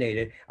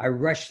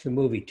rushed the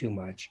movie too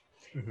much.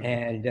 Mm-hmm.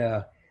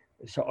 And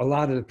so a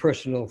lot of the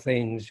personal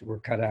things were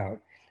cut out,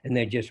 and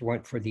they just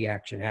went for the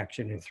action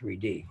in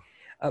 3D.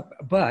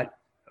 But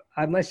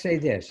I must say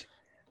this,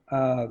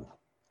 I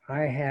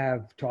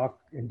have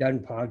talked and done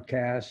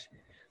podcasts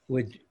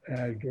with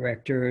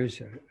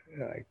directors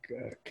like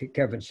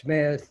Kevin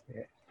Smith.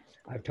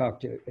 I've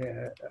talked to,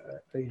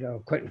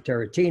 Quentin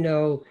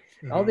Tarantino,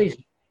 mm-hmm. all these,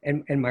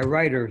 and my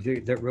writer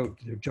that wrote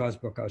the Jaws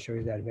book, I'll show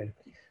you that in a minute.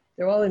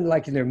 They're all in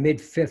their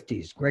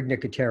mid-50s. Greg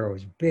Nicotero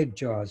is big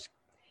Jaws.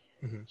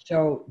 Mm-hmm.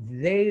 So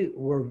they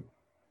were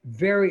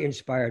very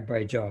inspired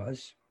by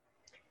Jaws.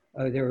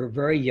 They were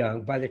very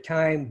young. By the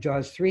time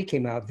Jaws 3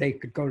 came out, they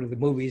could go to the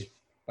movies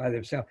by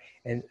themselves.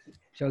 And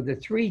so the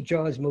 3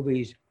 Jaws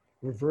movies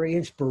were very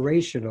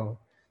inspirational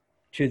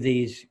to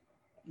these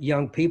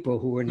young people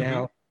who are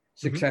now mm-hmm.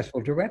 successful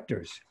mm-hmm.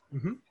 directors.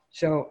 Mm-hmm.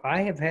 So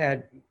I have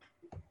had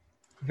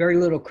very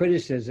little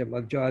criticism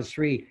of Jaws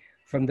 3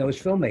 from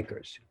those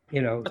filmmakers,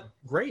 That's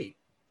great.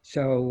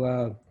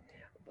 So,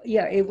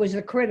 yeah, it was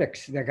the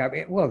critics that got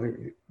me. Well,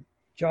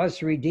 Jaws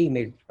 3D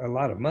made a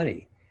lot of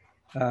money.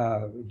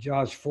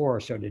 Jaws 4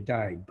 sort of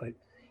died. But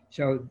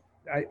so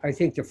I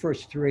think the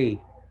first 3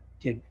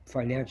 did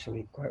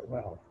financially quite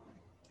well.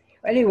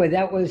 Anyway,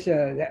 that was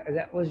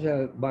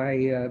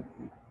my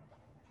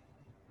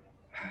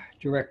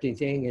directing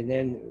thing, and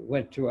then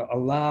went through a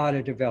lot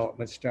of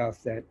development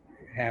stuff that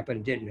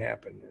happened, didn't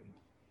happen.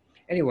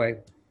 Anyway,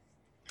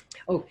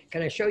 oh,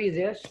 can I show you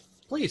this?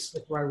 Please.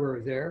 That's why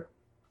we're there.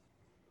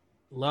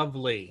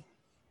 Lovely.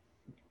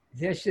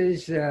 This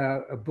is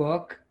a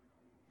book.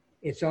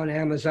 It's on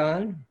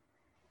Amazon.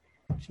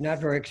 It's not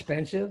very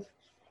expensive,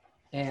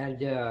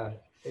 and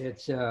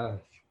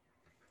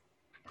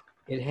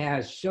it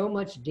has so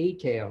much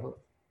detail.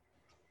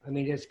 I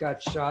mean, it's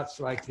got shots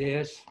like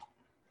this.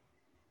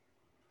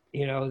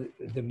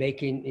 The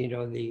making.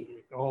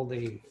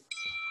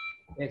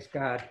 It's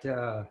got.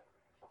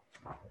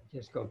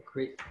 Just go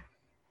create.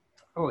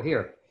 Oh,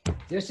 here.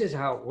 This is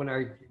how when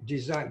I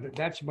designed.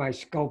 That's my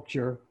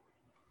sculpture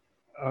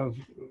of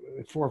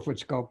 4-foot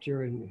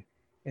sculpture, and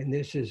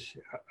this is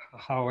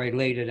how I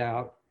laid it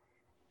out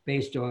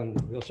based on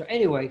real stuff.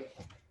 Anyway,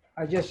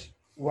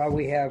 while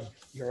we have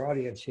your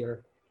audience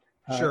here,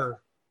 sure.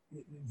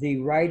 The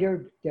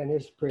writer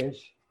Dennis Prince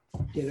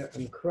did an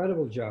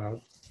incredible job,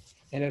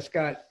 and it's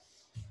got.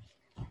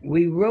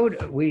 We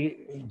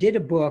did a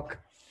book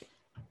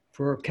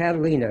for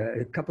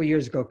Catalina a couple of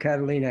years ago.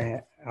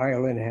 Catalina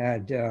Island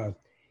had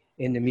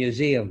in the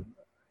museum,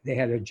 they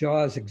had a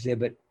Jaws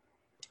exhibit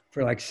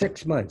for like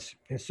 6 months,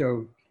 and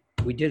so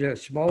we did a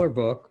smaller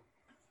book.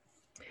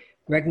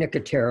 Greg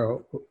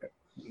Nicotero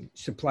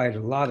supplied a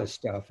lot of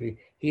stuff.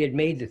 He had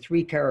made the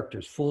 3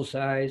 characters full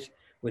size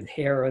with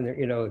hair on their,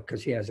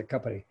 because he has a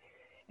company,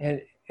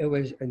 and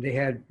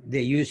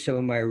they used some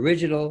of my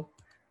original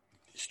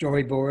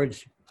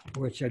storyboards,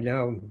 which are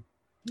now,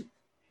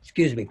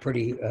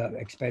 pretty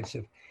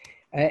expensive,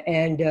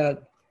 and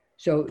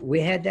so we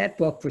had that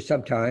book for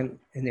some time,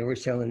 and they were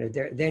selling it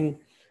there. Then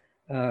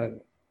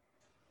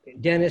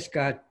Dennis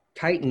got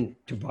Titan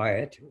to buy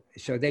it,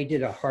 so they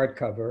did a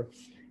hardcover,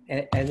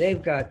 and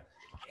they've got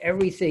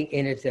everything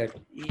in it that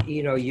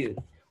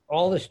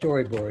all the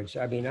storyboards.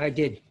 I mean, I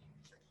did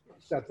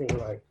something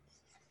like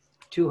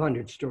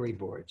 200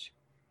 storyboards,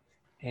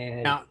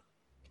 and now,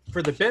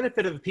 for the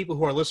benefit of the people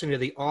who are listening to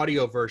the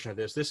audio version of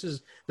this,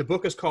 the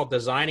book is called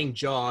Designing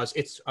Jaws.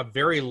 It's a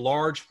very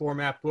large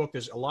format book.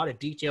 There's a lot of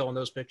detail in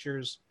those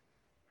pictures.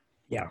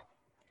 Yeah.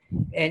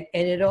 And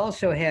it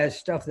also has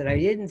stuff that I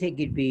didn't think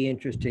you'd be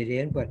interested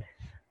in, but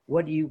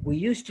what we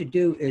used to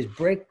do is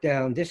break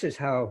down. This is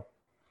how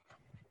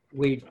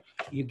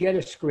you get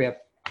a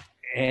script,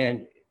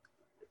 and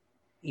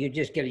you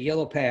just get a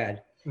yellow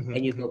pad, mm-hmm.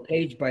 and you go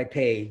page by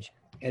page.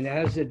 And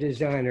as a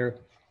designer,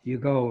 you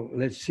go,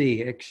 let's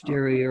see,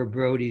 exterior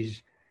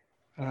Brody's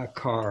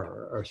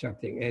car or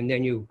something. And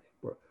then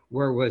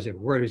where was it?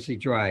 Where does he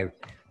drive?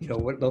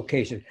 What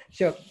location?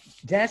 So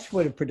that's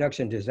what a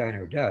production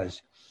designer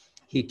does.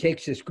 He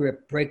takes the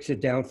script, breaks it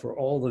down for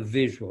all the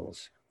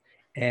visuals.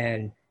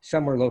 And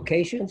some are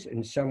locations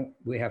and some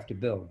we have to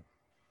build.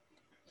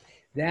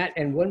 That,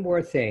 and one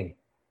more thing.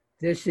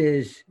 This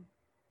is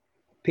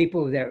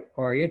people that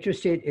are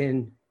interested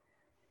in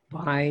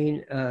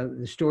buying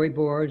the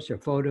storyboards or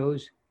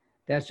photos.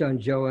 That's on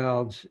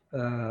Joel's,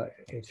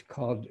 it's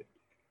called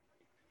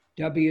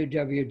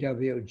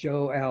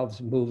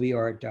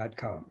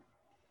www.joealvesmovieart.com.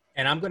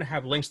 And I'm going to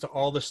have links to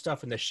all this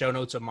stuff in the show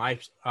notes of my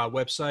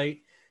website.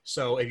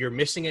 So if you're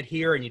missing it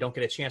here and you don't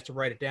get a chance to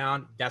write it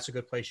down, that's a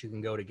good place you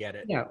can go to get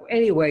it. Yeah.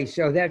 Anyway,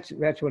 so that's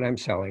what I'm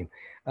selling.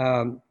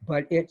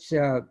 But it's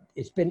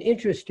been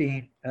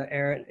interesting,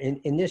 Aaron,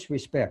 in this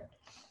respect.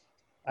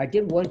 I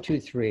did 1, 2,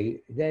 3.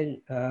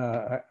 Then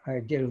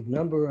I did a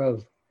number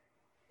of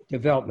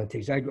development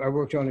things. I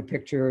worked on a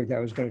picture that I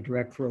was going to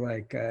direct for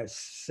like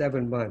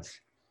 7 months,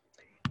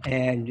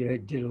 and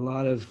did a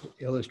lot of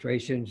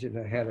illustrations, and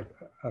I had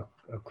a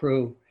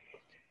crew,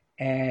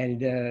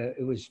 and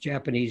it was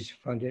Japanese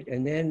funded.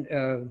 And then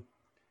the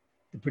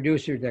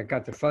producer that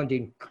got the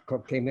funding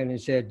came in and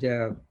said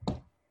the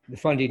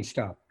funding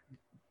stopped.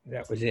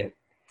 That was it.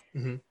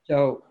 Mm-hmm.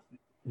 So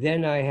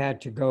then I had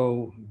to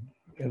go.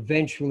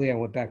 Eventually, I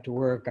went back to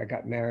work. I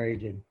got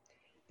married, and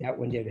that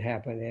one didn't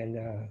happen.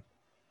 And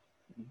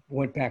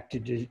went back to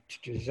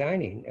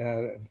designing,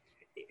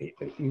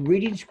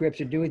 reading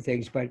scripts and doing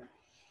things. But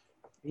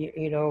the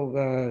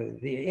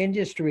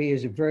industry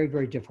is very,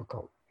 very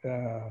difficult.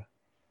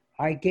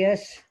 I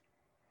guess,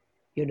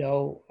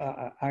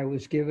 I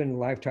was given a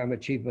Lifetime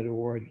Achievement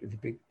Award at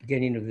the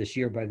beginning of this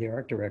year by the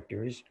art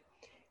directors,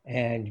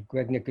 and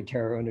Greg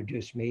Nicotero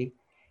introduced me,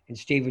 and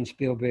Steven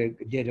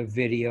Spielberg did a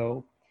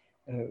video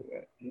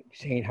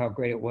saying how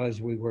great it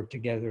was we worked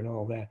together and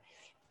all that.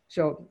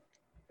 So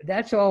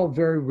that's all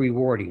very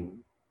rewarding,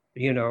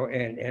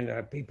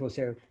 and people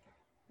say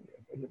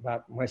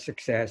about my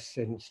success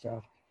and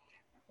stuff.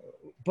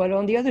 But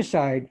on the other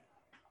side,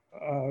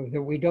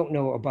 that we don't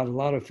know about a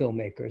lot of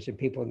filmmakers and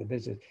people in the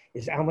business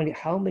is how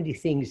many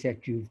things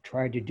that you've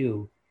tried to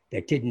do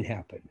that didn't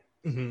happen.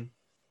 Mm-hmm.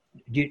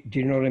 Do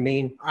you know what I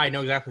mean? I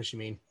know exactly what you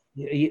mean.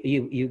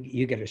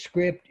 You get a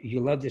script,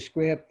 you love the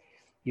script,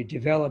 you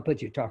develop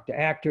it, you talk to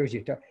actors, I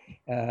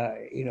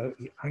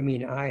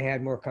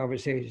had more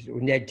conversations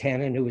with Ned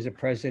Tannen, who was the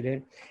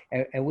president,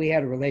 and we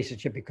had a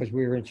relationship because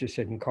we were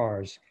interested in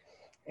cars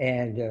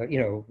and,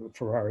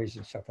 Ferraris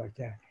and stuff like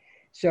that.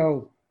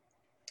 So,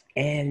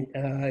 and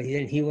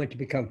then he went to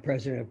become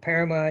president of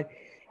Paramount,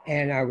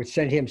 and I would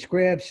send him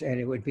scripts, and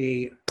it would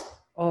be,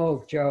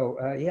 oh, Joe,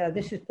 yeah,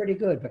 this is pretty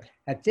good. But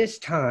at this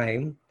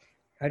time,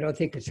 I don't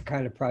think it's the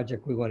kind of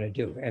project we want to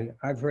do. And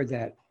I've heard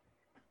that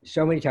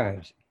so many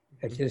times.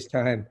 At this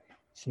time,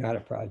 it's not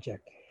a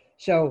project.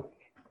 So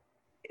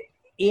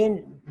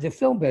in the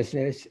film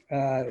business,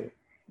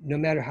 no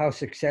matter how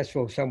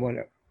successful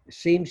someone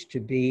seems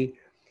to be,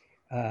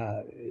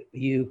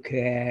 you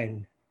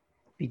can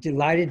be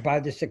delighted by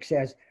the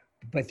success,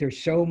 but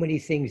there's so many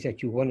things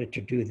that you wanted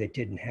to do that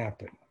didn't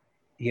happen,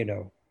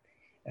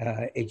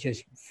 it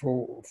just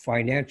for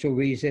financial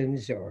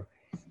reasons or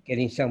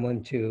getting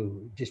someone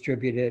to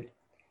distribute it.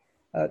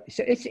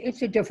 So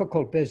it's a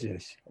difficult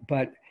business,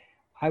 but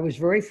I was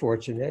very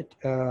fortunate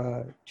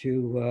to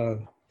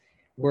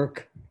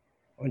work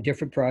on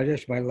different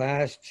projects. My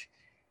last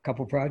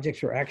couple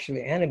projects were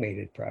actually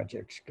animated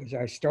projects because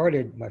I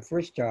started, my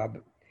first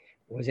job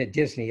was at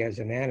Disney as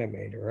an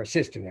animator or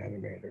assistant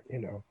animator,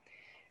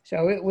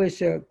 So it was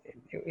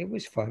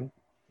fun.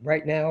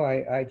 Right now,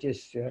 I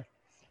just,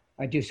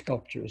 I do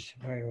sculptures,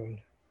 my own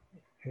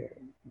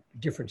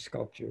different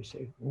sculptures,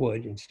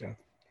 wood and stuff,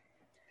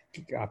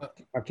 to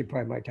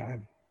occupy my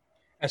time.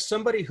 As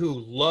somebody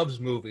who loves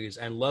movies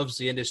and loves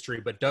the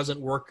industry, but doesn't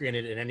work in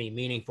it in any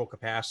meaningful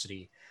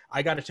capacity,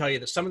 I got to tell you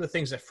that some of the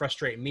things that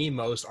frustrate me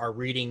most are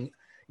reading,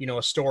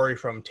 a story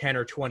from 10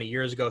 or 20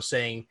 years ago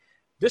saying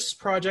this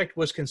project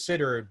was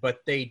considered,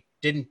 but they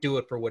didn't do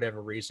it for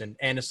whatever reason.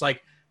 And it's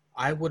like,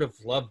 I would have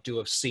loved to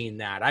have seen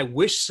that. I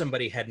wish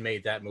somebody had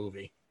made that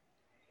movie.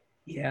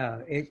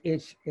 Yeah,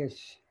 it's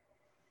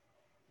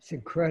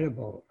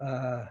incredible.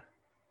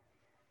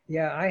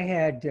 Yeah, I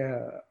had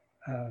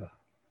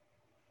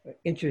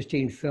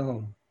interesting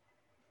film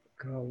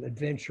called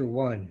Adventure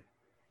One,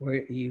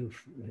 where you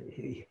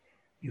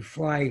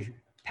fly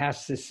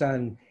past the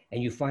sun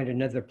and you find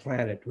another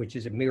planet, which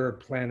is a mirror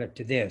planet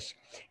to this,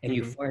 and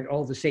you find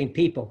all the same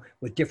people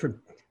with different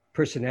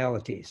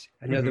personalities.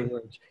 In other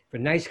words, if a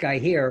nice guy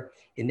here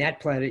in that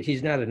planet,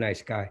 he's not a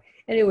nice guy.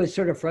 And it was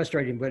sort of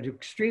frustrating, but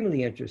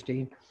extremely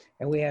interesting.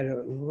 And we had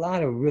a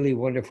lot of really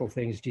wonderful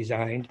things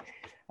designed.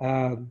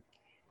 I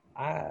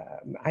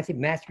think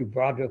Matthew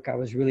Broderick I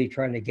was really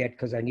trying to get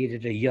because I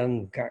needed a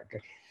young guy,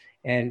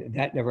 and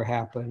that never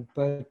happened.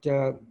 But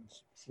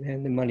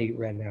and the money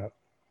ran out.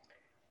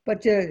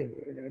 But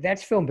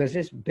that's film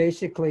business.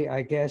 Basically,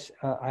 I guess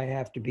I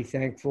have to be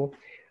thankful.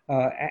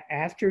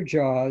 After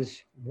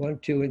Jaws 1,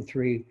 2, and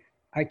 3,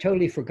 I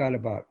totally forgot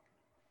about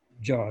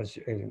Jaws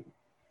and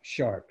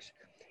sharks.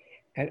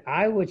 And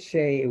I would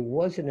say it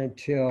wasn't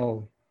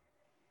until,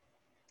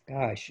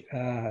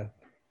 turn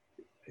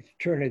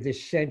of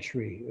this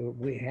century,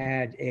 we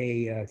had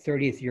a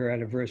 30th year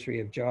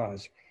anniversary of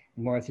Jaws,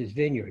 Martha's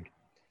Vineyard.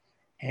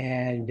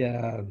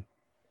 And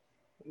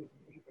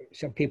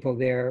some people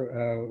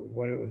there,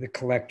 one of the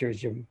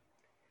collectors, Jim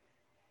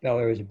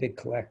Beller is a big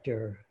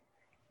collector,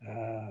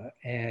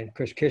 and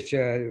Chris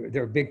Kisha,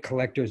 they're big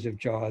collectors of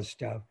Jaws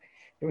stuff.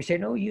 they were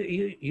saying, "Oh,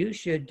 you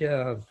should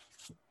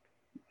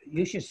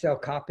sell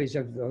copies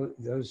of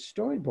those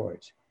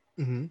storyboards."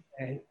 Mm-hmm.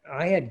 And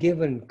I had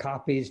given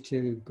copies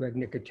to Greg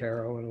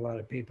Nicotero and a lot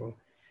of people,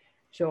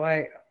 so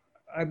I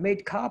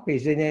made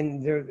copies, and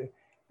then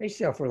they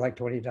sell for like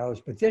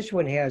 $20. But this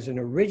one has an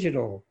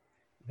original.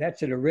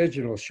 That's an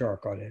original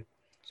shark on it,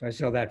 so I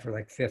sell that for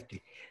like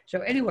 50.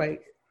 So anyway,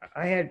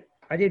 I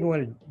didn't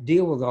want to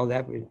deal with all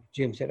that, but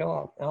Jim said,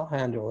 "Oh, I'll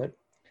handle it.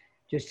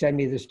 Just send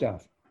me the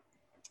stuff."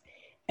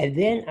 And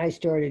then I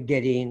started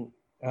getting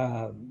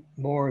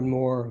more and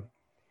more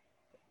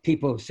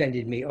people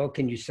sending me, "Oh,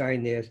 can you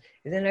sign this?"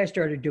 And then I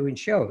started doing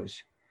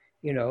shows,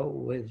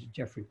 with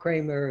Jeffrey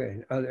Kramer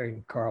and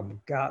and Carl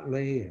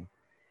McGottlieb,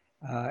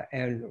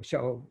 and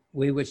so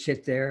we would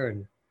sit there,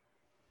 and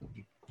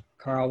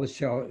Carl would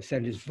sell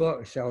his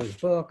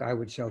book. I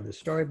would sell the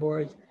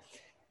storyboards,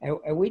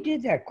 and we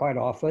did that quite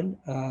often.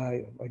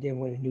 I did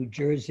one in New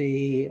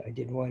Jersey. I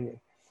did one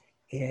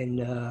in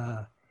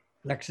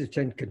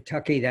Lexington,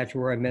 Kentucky. That's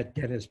where I met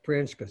Dennis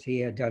Prince, because he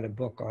had done a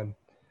book on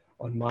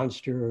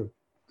monster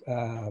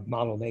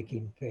model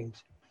making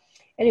things.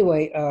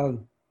 Anyway,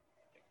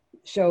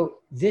 so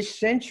this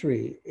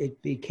century, it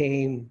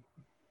became,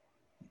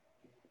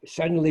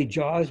 suddenly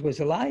Jaws was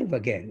alive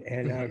again.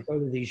 And I would go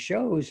to these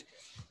shows,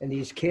 and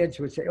these kids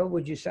would say, "Oh,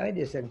 would you sign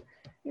this?" And,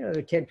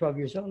 they're 10, 12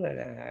 years old. And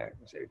I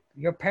say,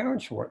 "Your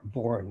parents weren't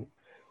born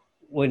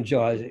when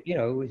Jaws,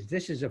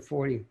 this is a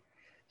 40.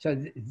 So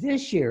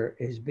this year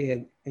has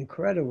been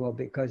incredible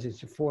because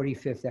it's the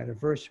 45th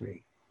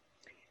anniversary.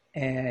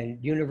 And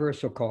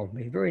Universal called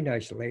me, very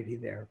nice lady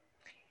there.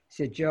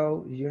 Said,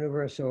 "Joe,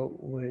 Universal,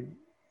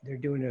 they're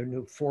doing a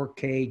new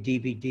 4K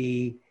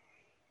DVD.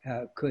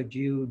 Could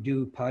you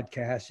do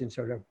podcasts and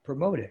sort of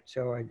promote it?"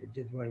 So I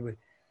did one with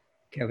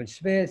Kevin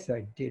Smith.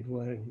 I did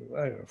one,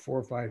 I don't know, 4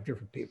 or 5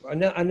 different people.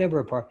 A number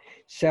of parts,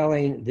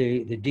 selling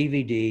the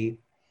DVD.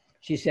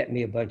 She sent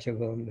me a bunch of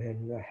them,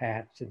 and the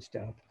hats and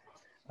stuff.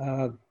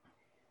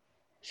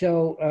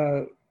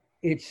 So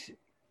it's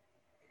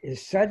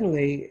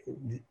suddenly,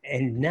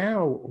 and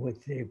now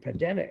with the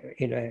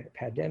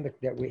pandemic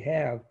that we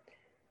have,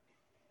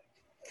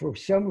 for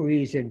some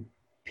reason,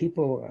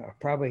 people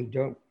probably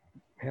don't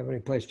have any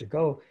place to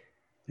go.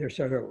 They're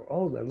sort of,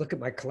 "Oh, look at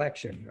my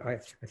collection. I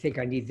think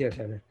I need this."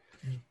 And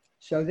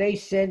so they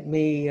sent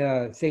me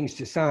things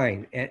to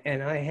sign,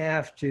 and I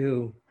have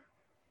to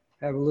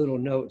have a little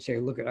note say,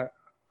 "Look,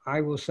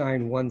 I will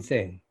sign one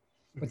thing,"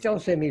 but they'll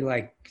send me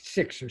like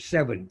 6 or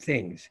 7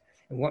 things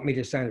and want me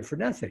to sign it for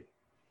nothing.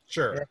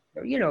 Sure.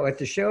 And, at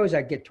the shows,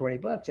 I get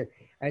 $20. And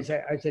I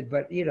said,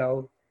 "But,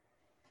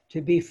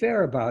 to be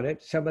fair about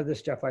it, some of the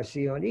stuff I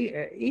see on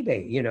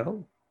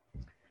eBay,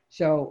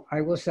 so I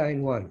will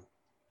sign one."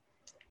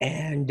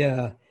 And,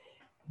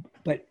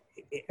 but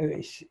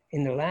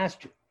in the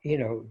last,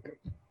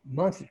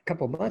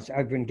 couple of months,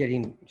 I've been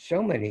getting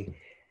so many.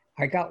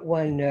 I got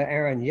one,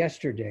 Aaron,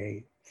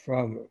 yesterday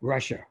from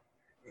Russia.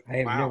 I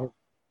have Wow.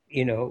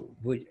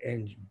 never,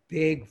 and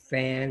big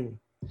fan.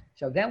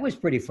 So that was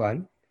pretty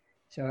fun.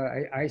 So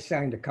I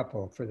signed a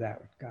couple for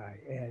that guy.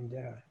 And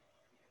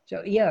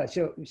so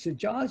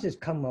Jaws has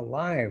come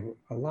alive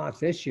a lot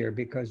this year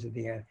because of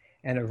the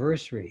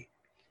anniversary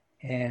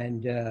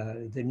and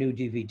the new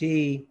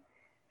DVD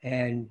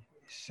and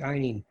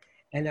signing.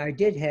 And I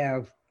did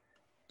have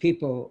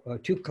people,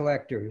 2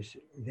 collectors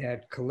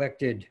that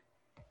collected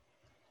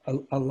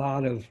a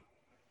lot of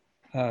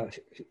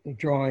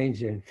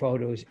drawings and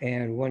photos.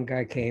 And one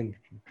guy came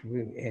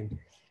and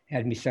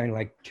had me sign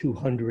like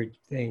 200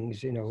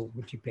 things,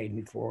 which he paid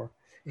me for.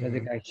 The other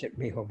guy sent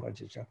me a whole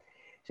bunch of stuff.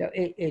 So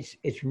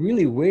it's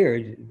really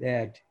weird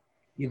that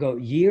you go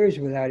years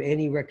without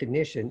any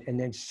recognition, and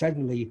then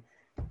suddenly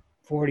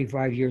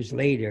 45 years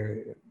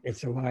later,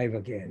 it's alive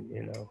again,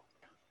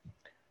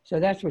 So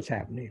that's what's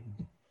happening.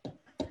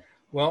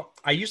 Well,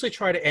 I usually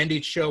try to end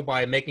each show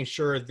by making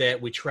sure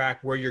that we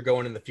track where you're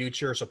going in the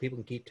future so people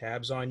can keep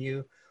tabs on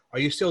you. Are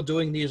you still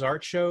doing these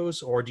art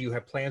shows, or do you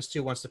have plans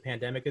to once the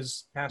pandemic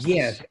is past?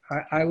 Yes,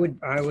 I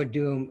would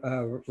do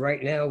them.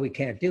 Right now, we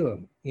can't do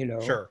them,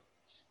 Sure.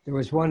 There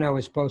was one I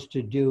was supposed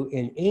to do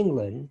in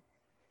England,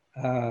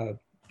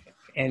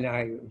 and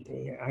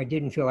I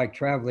didn't feel like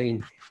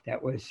traveling.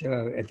 That was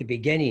at the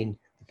beginning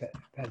of the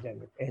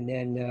pandemic. And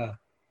then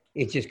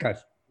it just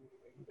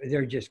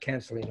they're just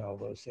canceling all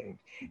those things.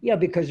 Yeah,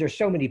 because there's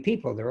so many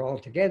people. They're all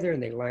together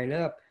and they line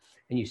up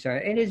and you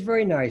sign. And it's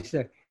very nice.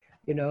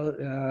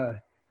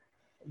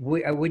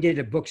 We did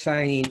a book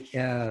signing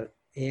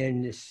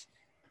in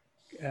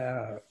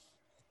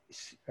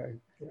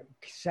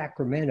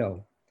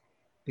Sacramento,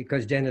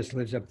 because Dennis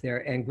lives up there,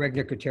 and Greg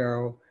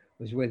Nicotero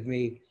was with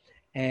me,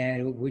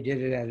 and we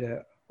did it at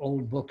an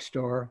old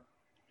bookstore,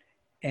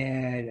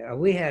 and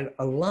we had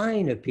a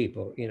line of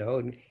people,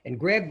 and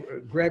Greg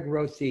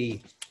wrote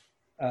the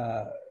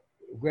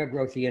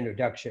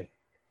introduction,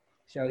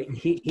 so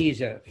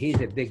he's a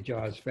big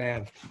Jaws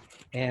fan,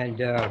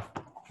 and I'm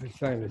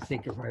trying to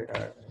think if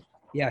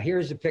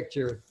here's a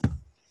picture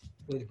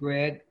with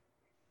Greg,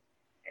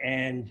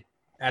 and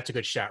that's a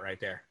good shot right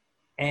there,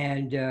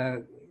 and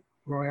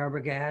Roy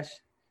Arbogast.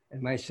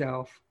 and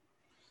myself.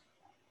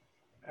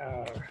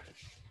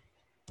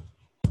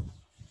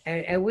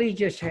 And we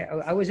just had,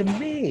 I was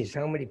amazed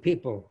how many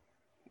people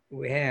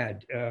we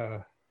had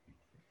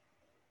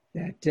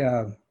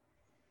that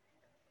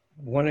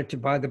wanted to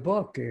buy the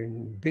book,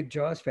 and big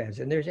Jaws fans.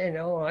 And they're saying,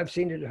 "Oh, I've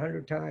seen it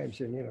 100 times,"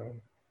 and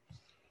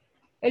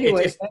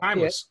Anyway, It's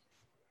timeless.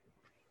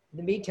 in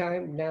the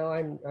meantime, now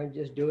I'm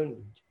just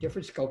doing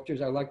different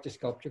sculptures. I like to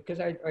sculpture because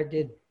I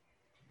did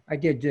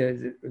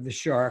the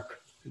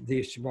shark,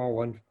 the small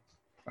one.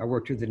 I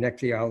worked with the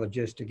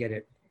ichthyologist to get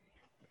it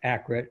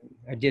accurate.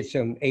 I did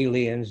some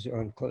aliens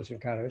on Close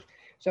Encounters.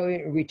 So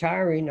in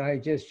retiring, I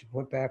just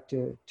went back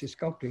to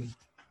sculpting,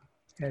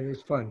 and it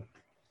was fun.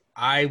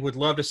 I would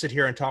love to sit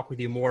here and talk with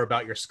you more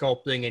about your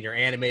sculpting and your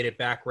animated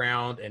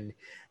background, and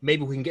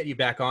maybe we can get you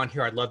back on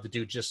here. I'd love to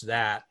do just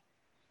that.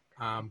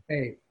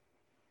 Hey,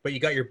 But you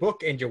got your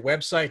book and your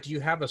website. Do you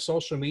have a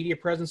social media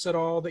presence at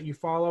all that you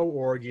follow,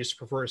 or do you just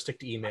prefer to stick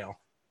to email?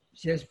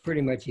 just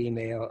pretty much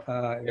email.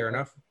 Fair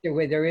enough.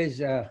 There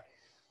is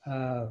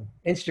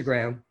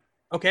Instagram.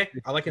 Okay,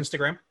 I like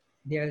Instagram.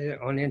 Yeah,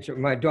 on Instagram.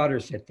 My daughter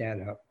set that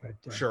up.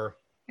 But Sure.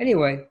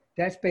 anyway,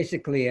 that's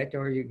basically it.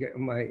 Or you get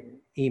my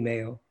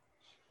email.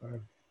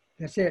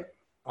 That's it.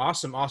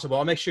 Awesome. Well,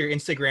 I'll make sure your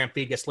Instagram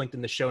feed gets linked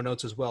in the show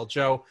notes as well.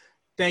 Joe,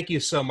 thank you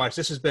so much.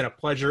 This has been a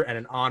pleasure and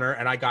an honor,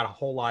 and I got a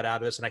whole lot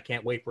out of this, and I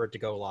can't wait for it to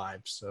go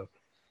live. So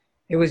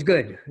It was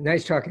good.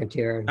 Nice talking to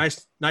you, Aaron.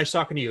 nice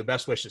talking to you.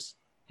 Best wishes.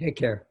 Take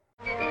care.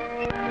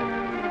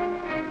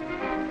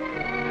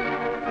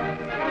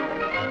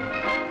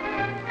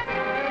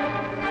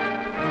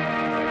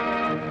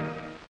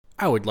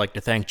 I would like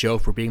to thank Joe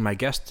for being my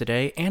guest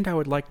today, and I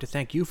would like to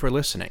thank you for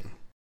listening.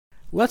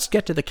 Let's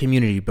get to the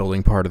community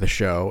building part of the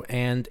show,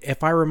 and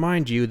if I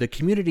remind you, the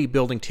community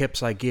building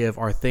tips I give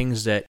are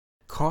things that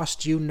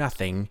cost you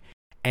nothing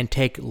and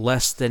take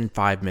less than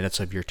 5 minutes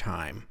of your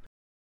time.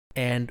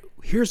 And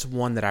here's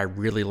one that I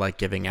really like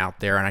giving out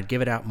there, and I'd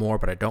give it out more,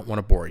 but I don't want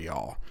to bore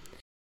y'all.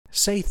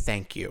 Say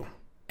thank you.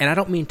 And I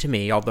don't mean to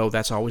me, although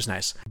that's always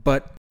nice,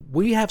 but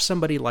we have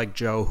somebody like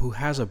Joe who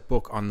has a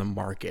book on the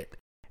market.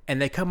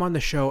 And they come on the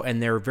show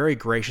and they're very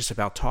gracious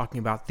about talking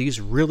about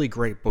these really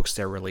great books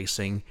they're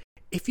releasing.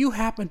 If you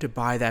happen to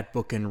buy that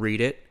book and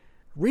read it,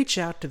 reach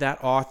out to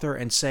that author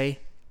and say,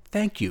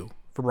 thank you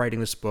for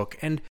writing this book.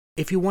 And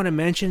if you want to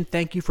mention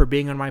thank you for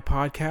being on my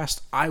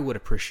podcast, I would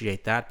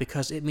appreciate that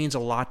because it means a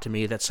lot to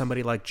me that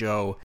somebody like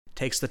Joe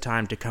takes the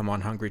time to come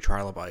on Hungry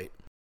Trilobite.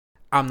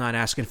 I'm not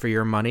asking for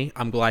your money.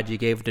 I'm glad you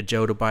gave it to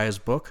Joe to buy his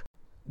book.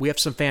 We have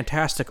some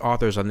fantastic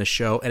authors on this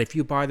show, and if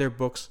you buy their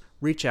books,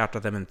 reach out to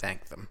them and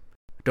thank them.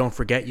 Don't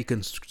forget you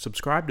can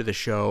subscribe to the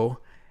show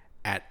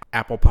at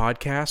Apple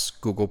Podcasts,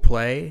 Google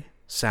Play,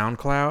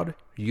 SoundCloud,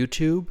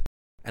 YouTube,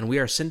 and we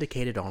are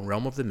syndicated on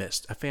Realm of the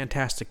Mist, a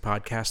fantastic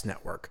podcast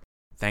network.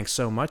 Thanks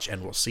so much,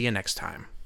 and we'll see you next time.